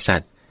ม่ฆ่าสั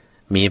ตว์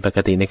มีปก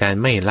ติในการ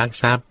ไม่ลัก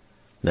ทรัพย์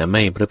ไ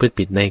ม่ประพฤติ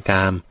ผิดในก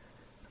าม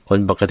คน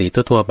ปกติ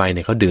ทั่วๆไปเ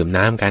นี่ยเขาดื่ม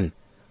น้ำกัน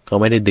เขา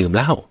ไม่ได้ดื่มเ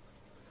หล้า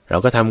เรา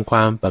ก็ทำคว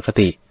ามปก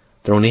ติ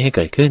ตรงนี้ให้เ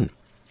กิดขึ้น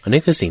อัน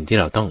นี้คือสิ่งที่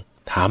เราต้อง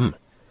ท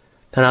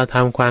ำถ้าเราท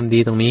ำความดี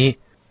ตรงนี้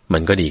มั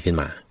นก็ดีขึ้น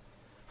มา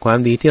ความ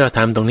ดีที่เราท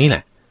ำตรงนี้แหล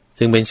ะ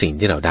ซึ่งเป็นสิ่ง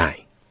ที่เราได้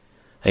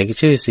ไอ้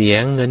ชื่อเสีย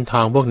งเงินท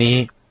องพวกนี้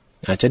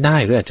อาจจะได้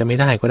หรืออาจจะไม่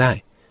ได้ก็ได้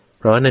เ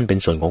พราะนั่นเป็น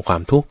ส่วนของควา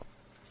มทุกข์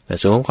แต่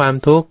ส่วนของความ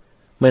ทุกข์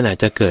มันอาจ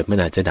จะเกิดมัน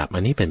อาจจะดับอั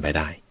นนี้เป็นไปไ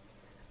ด้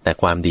แต่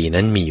ความดี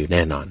นั้นมีอยู่แ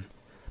น่นอน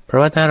เพรา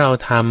ะว่าถ้าเรา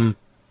ท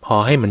อ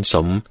ให้มันส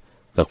ม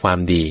กับความ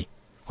ดี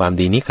ความ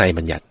ดีนี้ใคร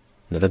บัญญัติ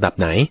ระดับ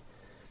ไหน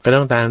ก็ต้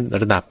องตาม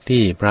ระดับ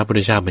ที่พระพุทธ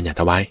เจ้าบัญญัติ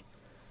เอาไว้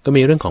ก็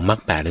มีเรื่องของมรรค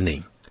แปดนั่นเอ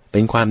งเป็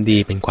นความดี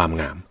เป็นความ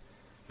งาม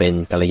เป็น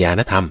กัลยา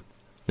ณธรรม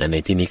ใน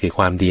ที่นี้คือค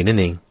วามดีนั่น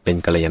เองเป็น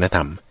กัลยาณธร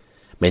รม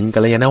เป็นกั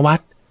ลยาณวัต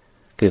ร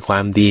คือควา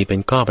มดีเป็น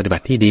ข้อปฏิบั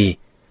ติที่ดี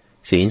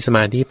ศีลสม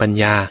าธิปัญ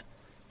ญา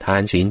ทา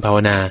นศีลภาว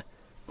นา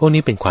พวก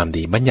นี้เป็นความ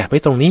ดีบัญญัติไว้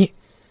ตรงนี้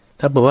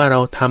ถ้าบอกว่าเรา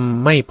ท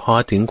ำไม่พอ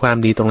ถึงความ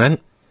ดีตรงนั้น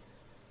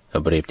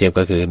เปรียบเทียบ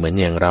ก็คือเหมือน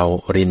อย่างเรา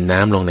รินน้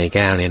ำลงในแ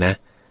ก้วเนี่ยนะ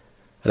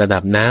ระดั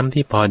บน้ำ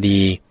ที่พอดี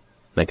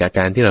ในก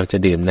ารที่เราจะ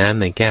ดื่มน้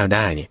ำในแก้วไ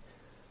ด้เนี่ย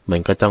มัน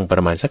ก็ต้องปร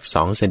ะมาณสัก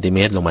2 เซนติเม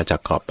ตรลงมาจาก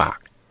ขอบปาก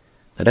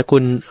แต่ถ้าคุ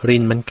ณริ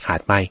นมันขาด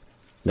ไป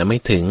และไม่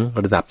ถึง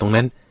ระดับตรง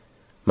นั้น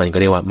มันก็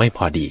เรียกว่าไม่พ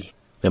อดี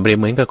เปรียบ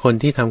เหมือนกับคน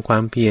ที่ทำควา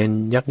มเพียร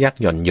ยัก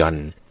หย่อน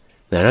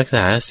แต่รักษ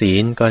าศี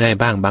ลก็ได้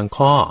บ้างบาง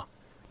ข้อ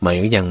มัน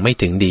ก็ยังไม่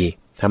ถึงดี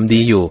ทำดี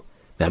อยู่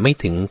แต่ไม่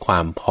ถึงควา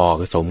มพอ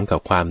สมกับ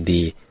ความ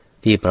ดี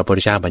ที่พระพุทธ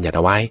เจ้าบัญญัติเ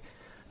อาไว้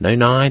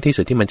น้อยที่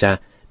สุดที่มันจะ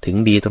ถึง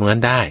ดีตรงนั้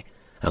นได้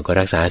เอาก็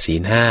รักษาศี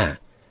ล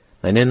5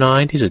แต่น้อ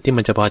ยที่สุดที่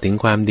มันจะพอถึง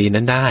ความดี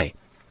นั้นได้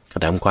ก็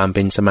ทำความเ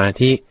ป็นสมา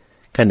ธิ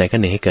ขั้นใดขั้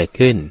นหนึ่งให้เกิด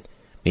ขึ้น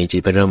มีจิต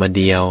เป็นอารมณ์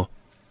เดียว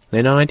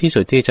น้อยที่สุ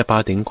ดที่จะพอ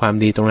ถึงความ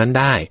ดีตรงนั้น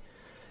ได้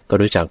ก็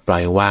รู้จักปล่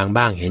อยวาง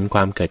บ้างเห็นคว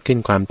ามเกิดขึ้น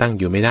ความตั้ง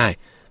อยู่ไม่ได้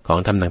ของ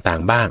ธรรมต่า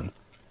งๆบ้าง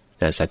แ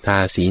ต่ศรัทธา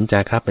ศีลจา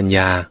ระปัญญ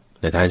า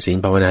ในทานศีล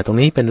ภาวนาตรง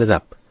นี้เป็นระดั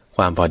บค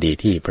วามพอดี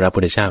ที่พระพุ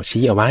ทธเจ้า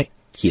ชี้เอาไว้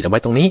ขีดเอาไว้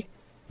ตรงนี้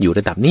อยู่ร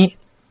ะดับนี้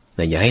แ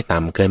ต่อย่าให้ต่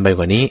ำเกินไปก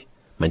ว่านี้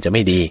มันจะไ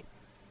ม่ดี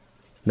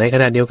ในข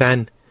ณะเดียวกัน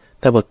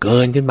ถ้าเกิดเกิ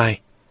นขึ้นไป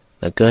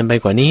แต่เกินไป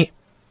กว่านี้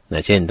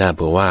เช่นถ้า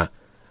บอกว่า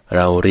เ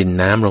ราริน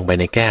น้ำลงไป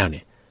ในแก้วเ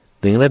นี่ย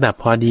ถึงระดับ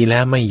พอดีแล้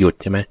วไม่หยุด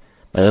ใช่ไหม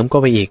เติมก็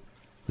ไปอีก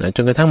จ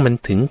นกระทั่งมัน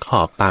ถึงข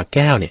อบปากแ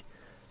ก้วเนี่ย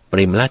ป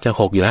ริมาณจะ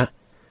6อยู่แล้ว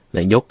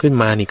ยกขึ้น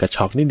มานี่กระช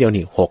อกนิดเดียว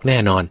นี่6แน่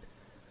นอน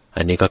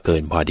อันนี้ก็เกิ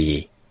นพอดี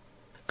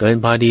เกิน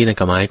พอดีนั่น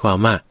ก็หมายความ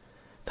ว่า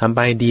ทำไป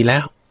ดีแล้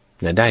ว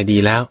ได้ดี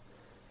แล้ว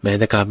แม้แ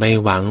ต่กลับไป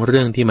หวังเ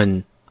รื่องที่มัน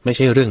ไม่ใ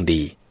ช่เรื่อง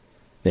ดี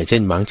เช่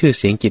นหวังชื่อ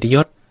เสียงเกียรติย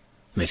ศ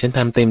ฉันท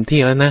ำเต็มที่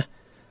แล้วนะ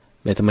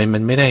แต่ทำไมมั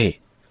นไม่ได้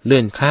เลื่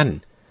อนขั้น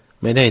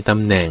ไม่ได้ต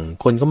ำแหน่ง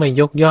คนก็ไม่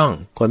ยกย่อง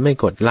คนไม่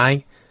กดไล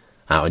ค์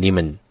อันนี้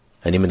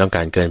มันต้องก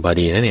ารเกินพอ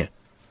ดีนะเนี่ย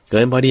เกิ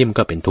นพอดีมัน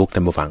ก็เป็นทุกข์ท่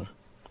านผู้ฟัง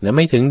ไ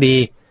ม่ถึงดี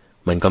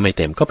มันก็ไม่เ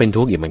ต็มก็เป็น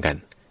ทุกข์อีกเหมือนกัน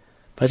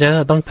เพราะฉะนั้นเ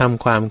ราต้องท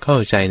ำความเข้า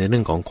ใจในเรื่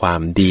องของควา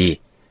มดี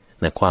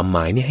ความหม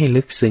ายนี่ให้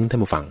ลึกซึ้งท่า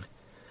นผู้ฟัง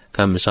ค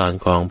ำสอน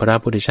ของพระ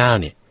พุทธเจ้า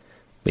เนี่ย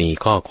มี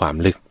ข้อความ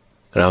ลึก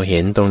เราเห็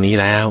นตรงนี้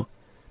แล้ว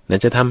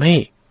จะทำให้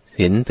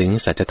เห็นถึง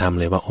สัจธรรม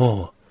เลยว่าโอ้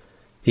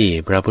ที่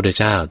พระพุทธ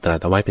เจ้าตรัส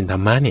เอาไว้เป็นธร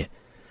รมะเนี่ย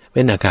เ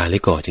ป็นอาการลิ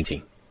โกจริ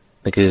ง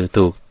ๆนั่นคือ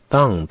ถูก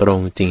ต้องตรง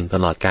จริงต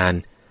ลอดการ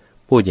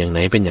พูดอย่างไหน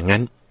เป็นอย่างนั้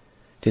น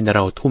จึงเร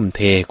าทุ่มเ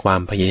ทควา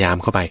มพยายาม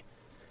เข้าไป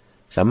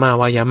สัมมา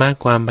วายามะ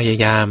ความพยา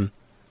ยาม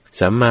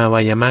สัมมาวา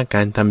ยามะก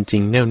ารทำจริ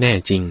งแน่วแน่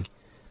จริง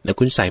แล้ว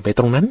คุณใส่ไป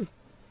ตรงนั้น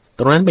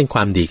เป็นคว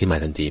ามดีขึ้นมา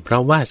ทันทีเพรา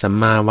ะว่าสัม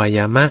มาวาย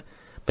ามะ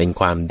เป็น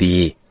ความดี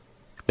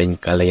เป็น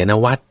กัลยาณ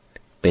วัตร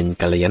เป็น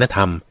กัลยาณธ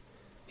รรม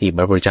ที่พ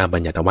ระพุทธเจ้าบั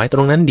ญญัติเอาไว้ตร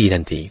งนั้นดีทั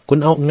นทีคุณ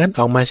เอางั้นอ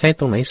อกมาใช้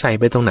ตรงไหนใส่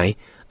ไปตรงไหน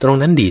ตรง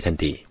นั้นดีทัน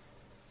ที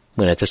เ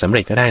มื่ออาจจะสำเ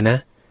ร็จก็ได้นะ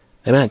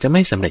แต่มันอาจจะไ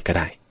ม่สำเร็จก็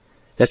ได้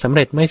จะสำเ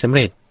ร็จไม่สำเ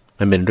ร็จ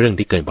มันเป็นเรื่อง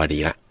ที่เกินพอดี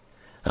ละ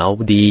เอา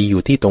ดีอ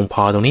ยู่ที่ตรงพ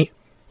อตรงนี้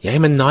อย่าใ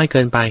ห้มันน้อยเ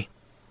กินไป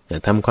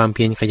ทำความเ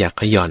พียรขยัก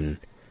ขย่อน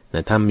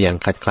ทำอย่าง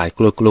ขัดขลาด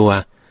กลัว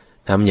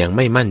ทำอย่างไ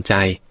ม่มั่นใจ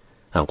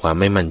เอาความ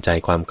ไม่มั่นใจ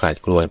ความขลาด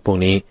กลัวพวก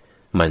นี้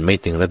มันไม่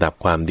ถึงระดับ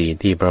ความดี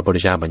ที่พระพุทธ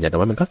เจ้าบัญญัติเอา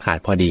ไว้มันก็ขาด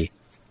พอดี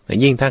แต่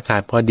ยิ่งถ้าขา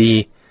ดพอดี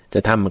จะ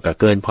ทำมันก็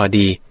เกินพอ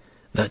ดี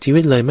ชีวิ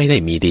ตเลยไม่ได้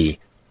มีดี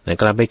แต่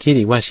กลับไปคิด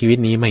อีกว่าชีวิต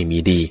นี้ไม่มี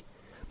ดี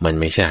มัน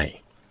ไม่ใช่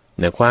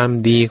แต่ความ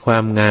ดีควา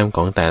มงามข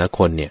องแต่ละค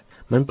นเนี่ย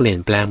มันเปลี่ยน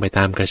แปลงไปต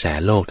ามกระแส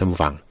โลกท่านผู้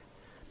ฟัง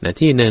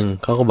ที่หนึ่ง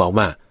เขาก็บอก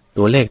ว่า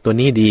ตัวเลขตัว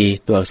นี้ดี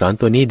ตัวอักษร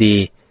ตัวนี้ดี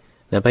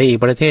แต่ไปอีก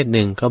ประเทศห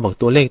นึ่งเขาบอก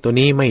ตัวเลขตัว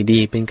นี้ไม่ดี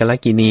เป็นกัล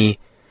กิณี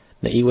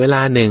ในอีกเวล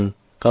าหนึ่ง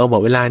เขาบอ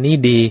กเวลานี้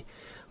ดี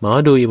หมอ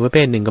ดูอีกประเภ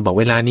ทหนึ่งก็บอก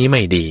เวลานี้ไ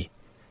ม่ดี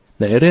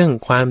ในเรื่อง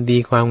ความดี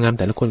ความงาม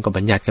แต่ละคนก็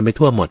บัญญัติกันไป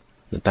ทั่วหมด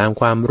ตาม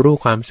ความรู้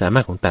ความสามา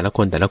รถของแต่ละค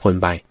น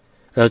ไป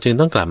เราจึง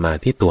ต้องกลับมา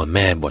ที่ตัวแ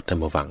ม่บทท่าน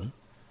ผู้ฟัง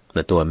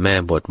ตัวแม่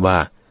บทว่า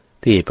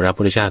ที่พระ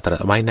พุทธเจ้าตรั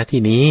สไว้ณ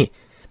ที่นี้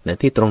ณ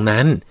ที่ตรง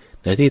นั้น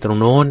ณที่ตรง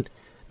โน้น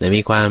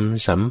มีความ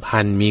สัมพั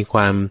นธ์มีคว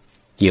าม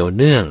เกี่ยว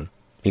เนื่อง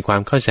มีควา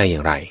มเข้าใจอย่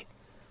างไร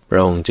พร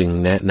ะองค์จึง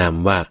แนะน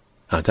ำว่า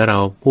ถ้าเรา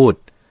พูด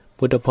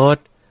พุทธพจ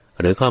น์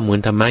หรือข้อมูล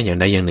ธรรมะอย่าง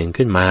ใดอย่างหนึ่ง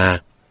ขึ้นมา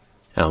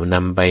น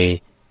ำไป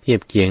เทีย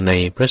บเคียงใน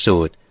พระสู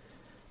ตร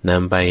น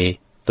ำไป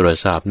ตรวจ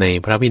สอบใน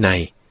พระวินั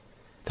ย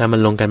ถ้ามัน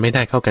ลงกันไม่ไ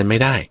ด้เข้ากันไม่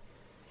ได้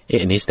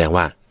อันนี้แสดง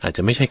ว่าอาจจ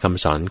ะไม่ใช่ค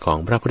ำสอนของ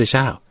พระพุทธเ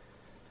จ้า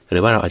หรื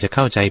อว่าเราอาจจะเ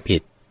ข้าใจผิ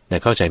ดและ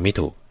เข้าใจไม่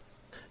ถูก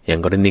อย่าง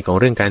กรณีของ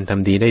เรื่องการท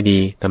ำดีได้ดี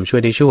ทำชั่ว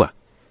ได้ชั่ว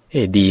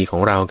ดีขอ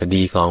งเรากับ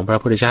ดีของพระ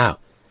พุทธเจ้า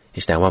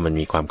แสดงว่ามัน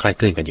มีความคล้าย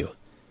คลึงกันอยู่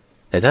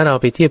แต่ถ้าเรา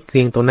ไปเทียบเ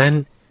คียงตรงนั้น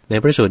ใน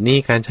พระสูตรนี้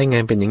การใช้งา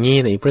นเป็นอย่างนี้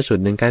ในอีกพระสูต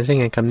รหนึ่งการใช้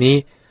งานคำนี้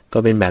ก็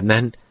เป็นแบบ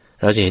นั้น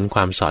เราจะเห็นคว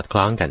ามสอดค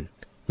ล้องกัน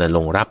และล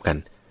งรับกัน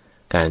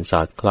การส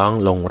อดคล้อง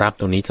ลงรับ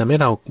ตรงนี้ทำให้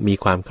เรามี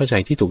ความเข้าใจ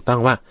ที่ถูกต้อง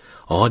ว่า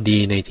ดี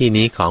ในที่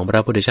นี้ของพร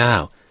ะพุทธเจ้า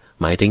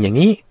หมายถึงอย่าง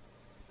นี้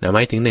หม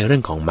ายถึงในเรื่อ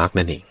งของมรรค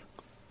นั่นเอง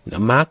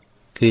มรรค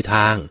คือท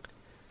าง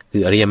คื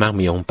ออริยมรรค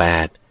มีองค์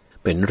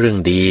8เป็นเรื่อง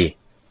ดี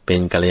เป็น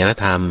กัลยาณ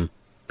ธรรม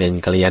เป็น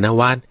กัลยาณ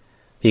วัตร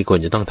ที่ควร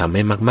จะต้องทำใ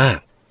ห้มาก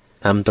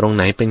ๆทำตรงไ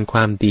หนเป็นคว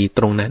ามดีต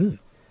รงนั้น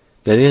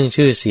แต่เรื่อง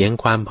ชื่อเสียง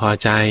ความพอ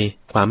ใจ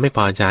ความไม่พ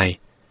อใจ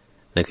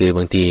นั่นคือบ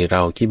างทีเร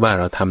าคิดว่า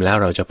เราทำแล้ว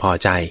เราจะพอ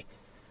ใจ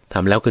ท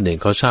ำแล้วคนอื่น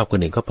เขาชอบคน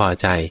อื่นเขาพอ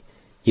ใจ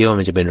คิดว่า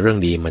มันจะเป็นเรื่อง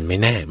ดีมันไม่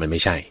แน่มันไม่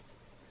ใช่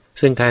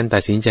ซึ่งการตั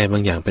ดสินใจบา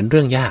งอย่างเป็นเ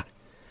รื่องยาก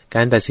ก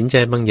ารตัดสินใจ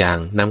บางอย่าง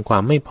นำควา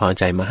มไม่พอ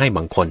ใจมาให้บ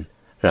างคน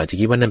เราจะ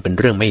คิดว่านั่นเป็น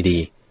เรื่องไม่ดี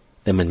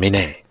แต่มันไม่แ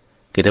น่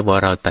คือถ้าบอก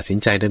เราตัดสิน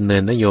ใจดำเนิ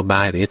นนโยบ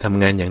ายหรือท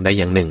ำงานอย่างใด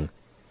อย่างหนึ่ง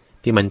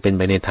ที่มันเป็นไ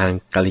ปในทาง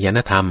กัลยาณ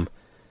ธรรม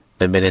เ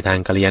ป็นไปในทาง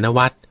กัลยาณ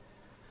วัตร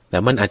แต่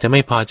มันอาจจะไ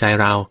ม่พอใจ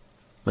เรา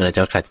มันอาจจ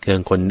ะขัดเคือง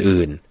คน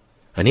อื่น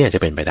อันนี้อาจจ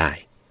ะเป็นไปได้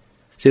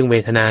ซึ่งเว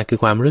ทนาคือ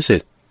ความรู้สึ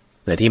ก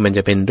แต่ที่มันจ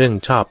ะเป็นเรื่อง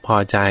ชอบพอ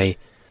ใจ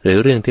หรือ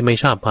เรื่องที่ไม่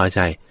ชอบพอใจ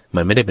มั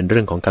นไม่ได้เป็นเรื่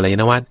องของกัลยา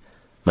ณวัตร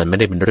มันไม่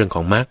ได้เป็นเรื่องข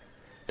องมรรค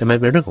แต่มัน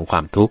เป็นเรื่องของคว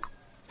ามทุกข์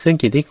ซึ่ง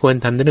กิจที่ควร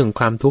ทำในเรื่องของ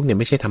ความทุกข์เนี่ย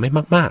ไม่ใช่ทำให้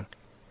มาก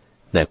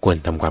ๆแต่ควร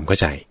ทำความเข้า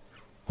ใจ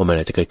ว่ามัน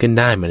อาจจะเกิดขึ้น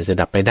ได้มันจะ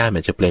ดับไปได้มั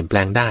นจะเปลี่ยนแปล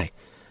งได้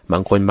บา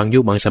งคนบางยุ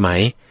คบางสมัย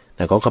แ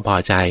ต่เขาก็พอ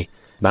ใจ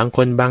บางค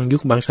นบางยุ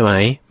คบางสมั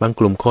ยบาง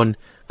กลุ่มคน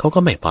เขาก็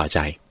ไม่พอใจ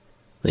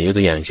ยก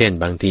ตัวอย่างเช่น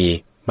บางที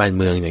บ้านเ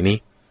มืองอย่างนี้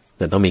แ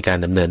ต่ต้องมีการ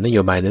ดำเนินนโย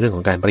บายในเรื่องข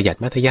องการประหยัด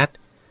มัธยัสถ์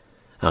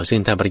ซึ่ง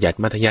ถ้าประหยัด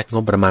มัธยัสถ์ง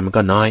บประมาณมัน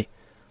ก็น้อย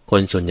ค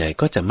นส่วนใหญ่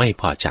ก็จะไม่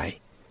พอใจ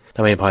ถ้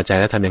าไม่พอใจ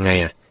แล้วทำยังไง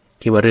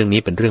คิดว่าเรื่องนี้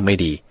เป็นเรื่องไม่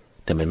ดี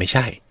แต่มันไม่ใ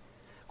ช่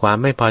ความ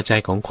ไม่พอใจ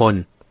ของคน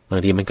บา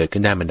งทีมันเกิดขึ้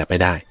นได้มันดับไป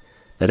ได้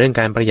แต่เรื่อง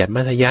การประหยัด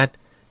มัธยัสถ์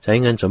ใช้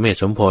เงินสมเหตุ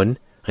สมผล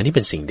อันนี้เ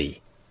ป็นสิ่งดี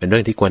เป็นเรื่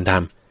องที่ควรท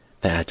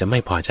ำแต่อาจจะไม่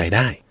พอใจไ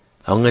ด้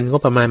เอาเงินง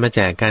บประมาณมาแจ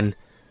กกัน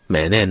แหม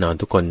แน่นอน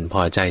ทุกคนพ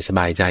อใจส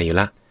บายใจอยู่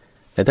ละ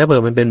แต่ถ้าเกิ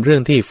ดมันเป็นเรื่อ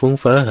งที่ฟุ้ง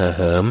เฟ้อเห่อเ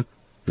หิม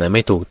ไ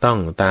ม่ถูกต้อง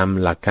ตาม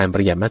หลักการป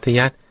ระหยัดมัธ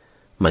ยัสถ์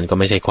มันก็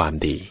ไม่ใช่ความ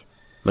ดี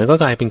มันก็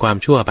กลายเป็นความ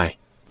ชั่วไป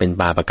เป็น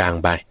บาปกลาง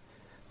ไป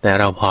แต่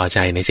เราพอใจ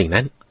ในสิ่ง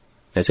นั้น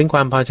แต่ซึ่งคว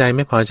ามพอใจไ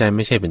ม่พอใจไ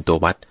ม่ใช่เป็นตัว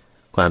วัด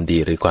ความดี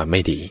หรือความไ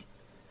ม่ดี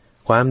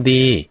ความ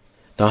ดี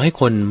ต่อให้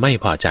คนไม่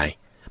พอใจ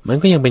มัน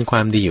ก็ยังเป็นคว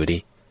ามดีอยู่ดี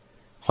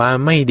ความ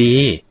ไม่ดี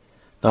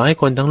ต่อให้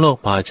คนทั้งโลก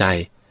พอใจ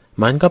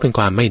มันก็เป็นค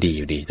วามไม่ดีอ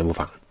ยู่ดีท่านผู้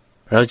ฟัง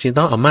เราจึง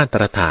ต้องเอามาต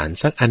รฐาน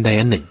สักอันใด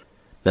อันหนึ่ง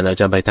แต่เรา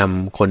จะไปท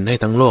ำคนให้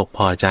ทั้งโลกพ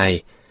อใจ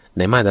ใ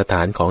นมาตรฐ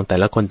านของแต่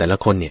ละค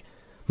นเนี่ย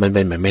มันเ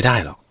ป็นแบบไม่ได้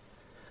หรอก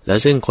แล้ว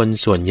ซึ่งคน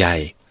ส่วนใหญ่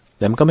แ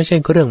ต่มันก็ไม่ใช่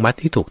เรื่องวัด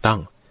ที่ถูกต้อง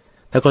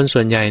แต่คนส่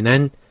วนใหญ่นั้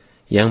น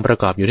ยังประ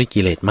กอบอยู่ด้วย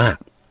กิเลสมาก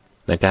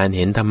แต่การเ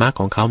ห็นธรรมะข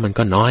องเขามัน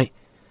ก็น้อย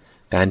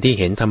การที่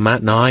เห็นธรรมะ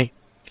น้อย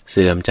เ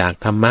สื่อมจาก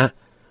ธรรมะ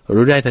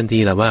รู้ได้ทันที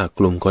แล้วว่า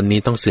กลุ่มคนนี้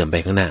ต้องเสื่อมไป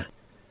ข้างหน้า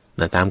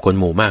ตามคน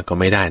หมู่มากก็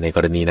ไม่ได้ในก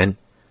รณีนั้น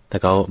ถ้า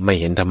เขาไม่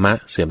เห็นธรรมะ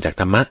เสื่อมจาก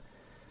ธรรมะ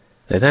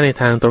แต่ถ้าใน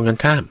ทางตรงกัน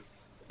ข้าม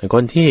แต่ค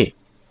นที่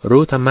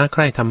รู้ธรรมะใค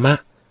ร่ธรรมะ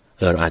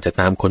เราอาจจะ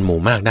ตามคนหมู่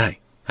มากได้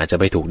อาจจะ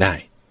ไปถูกได้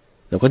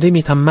แต่คนที่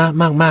มีธรรมะ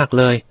มากๆ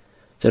เลย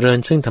เจริญ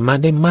ซึ่งธรรมะ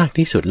ได้มาก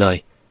ที่สุดเลย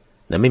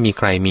แต่ไม่มีใ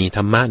ครมีธ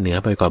รรมะเหนือ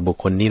ไปกว่าบุค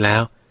คลนี้แล้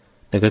ว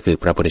นั่นก็คือ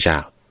พระพุทธเจ้า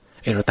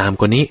เราตาม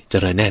คนนี้เจ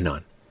ริญแน่นอน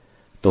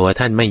ตัว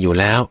ท่านไม่อยู่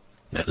แล้ว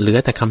เหลือ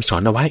แต่คำสอ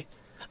นเอาไว้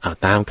เอา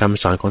ตามค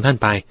ำสอนของท่าน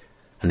ไป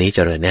อันนี้เจ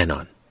ริญแน่นอ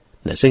น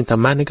ซึ่งธร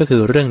รมะนั่นก็คื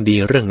อเรื่องดี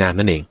เรื่องงาม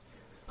นั่นเอง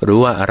รู้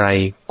ว่าอะไร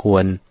คว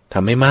รท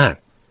ำให้มาก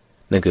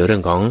นั่นคือเรื่อ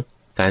งของ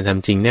การท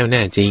ำจริงแน่วแ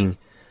น่จริง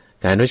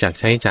การรู้จัก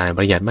ใช้จ่ายป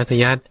ระหยัดมัธ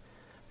ยัสถ์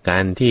กา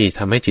รที่ท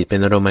ำให้จิตเป็น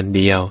อารมณ์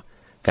เดียว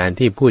การ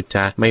ที่พูดจ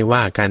าไม่ว่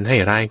ากันให้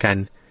ร้ายกัน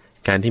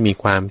การที่มี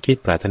ความคิด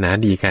ปรารถนา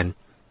ดีกัน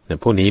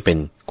พวกนี้เป็น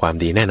ความ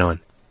ดีแน่นอน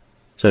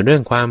ส่วนเรื่อ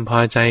งความพอ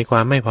ใจคว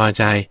ามไม่พอ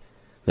ใจ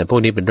พวก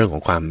นี้เป็นเรื่องขอ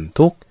งความ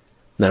ทุกข์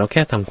เราแ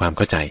ค่ทำความเ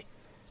ข้าใจ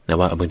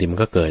ว่าบางทีมัน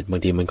ก็เกิดบา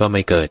งทีมันก็ไ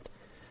ม่เกิด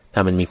ถ้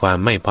ามันมีความ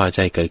ไม่พอใจ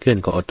เกิดขึ้น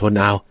ก็อดทน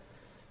เอา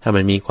ถ้ามั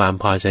นมีความ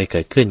พอใจเ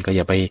กิดขึ้นก็อ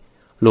ย่าไป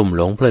ลุ่มห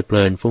ลงเพลิดเพ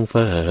ลินฟุ้งเ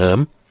ฟ้อเห่อเหิม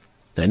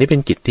แต่นี่เป็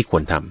นกิจที่คว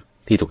รท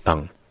ำที่ถูกต้อง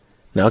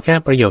เอาแค่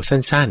ประโยค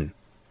สั้น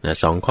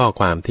ๆ2ข้อ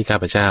ความที่ข้า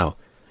พเจ้า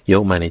ย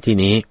กมาในที่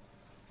นี้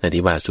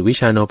ที่ว่าสุวิ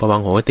ชาโนภวั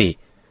งโหติ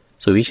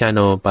สุวิชาโน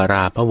ปาร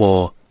าภโว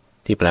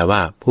ที่แปลว่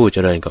าผู้เจ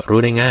ริญก็รู้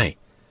ได้ง่าย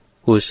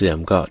ผู้เสื่อม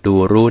ก็ดู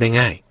รู้ได้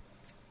ง่าย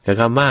กับ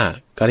คำว่า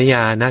กัลย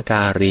าณก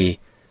ารี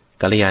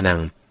กัลยาณัง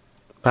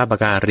ปาป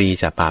การี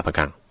จะปาป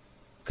กัง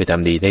คือท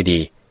ำดีได้ดี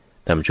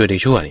ทำชั่วได้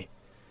ชั่วนี่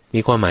มี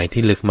ความหมาย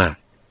ที่ลึกมาก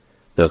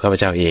โดยข้าพ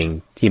เจ้าเอง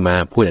ที่มา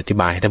พูดอธิ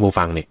บายให้ท่านผู้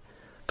ฟังเนี่ย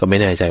ก็ไม่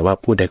แน่ใจว่า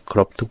พูดได้คร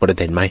บทุกประ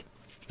เด็นไหม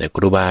แต่ค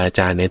รูบาอาจ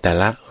ารย์ในแต่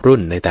ละรุ่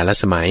นในแต่ละ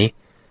สมัย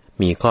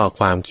มีข้อค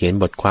วามเขียน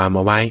บทความเ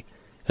อาไว้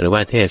หรือว่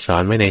าเทศสอ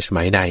นไว้ในส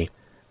มัยใด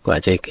ก็อา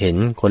จจะเห็น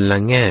คนละ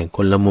แง่ค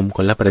นละมุมค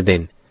นละประเด็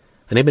น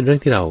อันนี้เป็นเรื่อ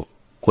งที่เรา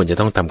ควรจะ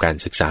ต้องทำการ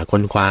ศึกษา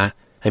ค้นคว้า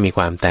ให้มีค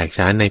วามแตกฉ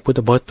านในพุทธ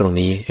พจน์ตรง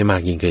นี้ให้มา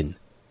กยิ่งขึ้น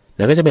แ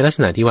ล้วก็จะเป็นลักษ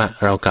ณะที่ว่า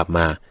เรากลับม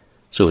า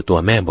สู่ตัว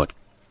แม่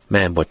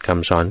บทค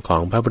ำสอนขอ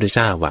งพระพุทธเ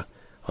จ้าว่า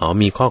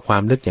มีข้อควา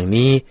มลึกอย่าง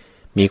นี้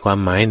มีความ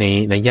หมายใน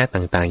นัยยะ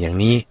ต่างๆอย่าง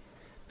นี้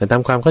แต่ตา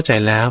มความเข้าใจ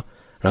แล้ว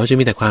เราจะ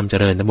มีแต่ความเจ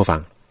ริญท่านผู้ฟั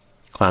ง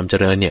ความเจ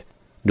ริญเนี่ย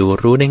ดู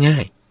รู้ได้ง่า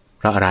ย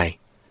เพราะอะไร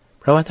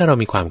เพราะว่าถ้าเรา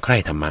มีความใคร่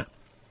ธรรมะ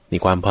มี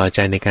ความพอใจ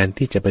ในการ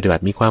ที่จะปฏิบั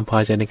ติมีความพอ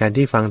ใจในการ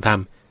ที่ฟังธรรม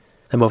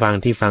ท่านผู้ฟัง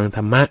ที่ฟังธ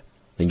รรมะ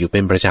อยู่เป็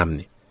นประจำเ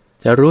นี่ย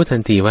จะรู้ทั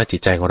นทีว่าจิ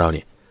ตใจของเราเ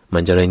นี่ยมั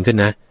นเจริญขึ้น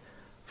นะ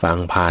ฟัง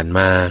ผ่านม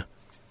า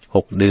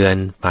6 เดือน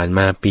ผ่านม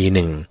าปีห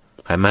นึ่ง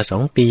ผ่านมา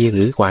2 ปีห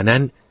รือกว่านั้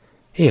น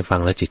ฟัง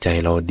แล้วจิตใจ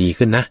เราดี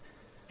ขึ้นนะ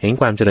เห็น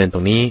ความเจริญตร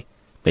งนี้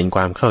เป็นค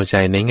วามเข้าใจ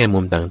ในแง่มุ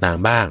มต่าง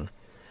ๆบ้าง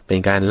เป็น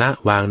การละ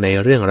วางใน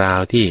เรื่องราว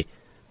ที่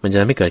มันจะ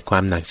ไม่เกิดควา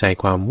มหนักใจ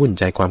ความวุ่น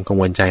ใจความกัง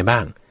วลใจบ้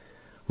าง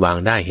วาง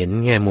ได้เห็น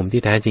แง่มุม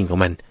ที่แท้จริงของ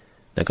มัน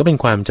แต่ก็เป็น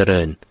ความเจ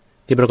ริญ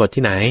ที่ปรากฏ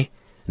ที่ไหน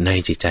ใน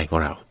จิตใจของ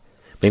เรา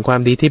เป็นความ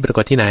ดีที่ปราก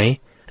ฏที่ไหน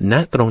ณ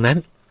ตรงนั้น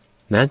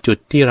ณจุด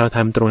ที่เราท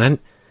ำตรงนั้น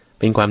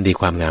เป็นความดี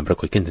ความงามปรา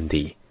กฏขึ้นทัน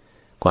ที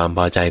ความพ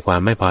อใจควา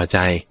มไม่พอใจ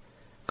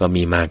ก็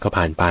มีมาก็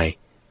ผ่านไป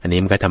อันนี้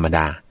มันก็ธรรมด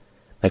า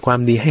แต่ความ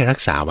ดีให้รัก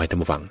ษาไว้ท่าน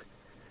ผู้ฟัง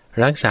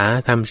รักษา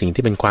ทำสิ่ง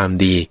ที่เป็นความ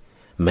ดี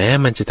แม้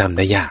มันจะทำไ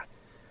ด้ยาก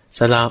ส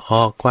ละอ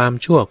อกความ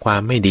ชั่วควา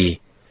มไม่ดี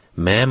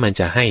แม้มัน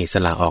จะให้ส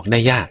ละออกได้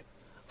ยาก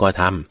ก็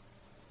ท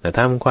ำแต่ท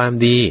ำความ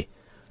ดี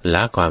ล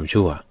ะความ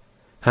ชั่ว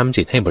ทำ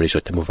จิตให้บริสุ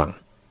ทธิ์ท่านผู้ฟัง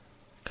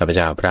ข้าพเ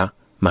จ้าพระ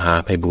มหา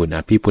ไพบูลย์อ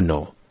ภิปุณโญ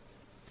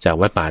จาก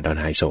วัดป่าดอน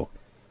ไฮโศก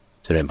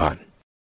เจริญพร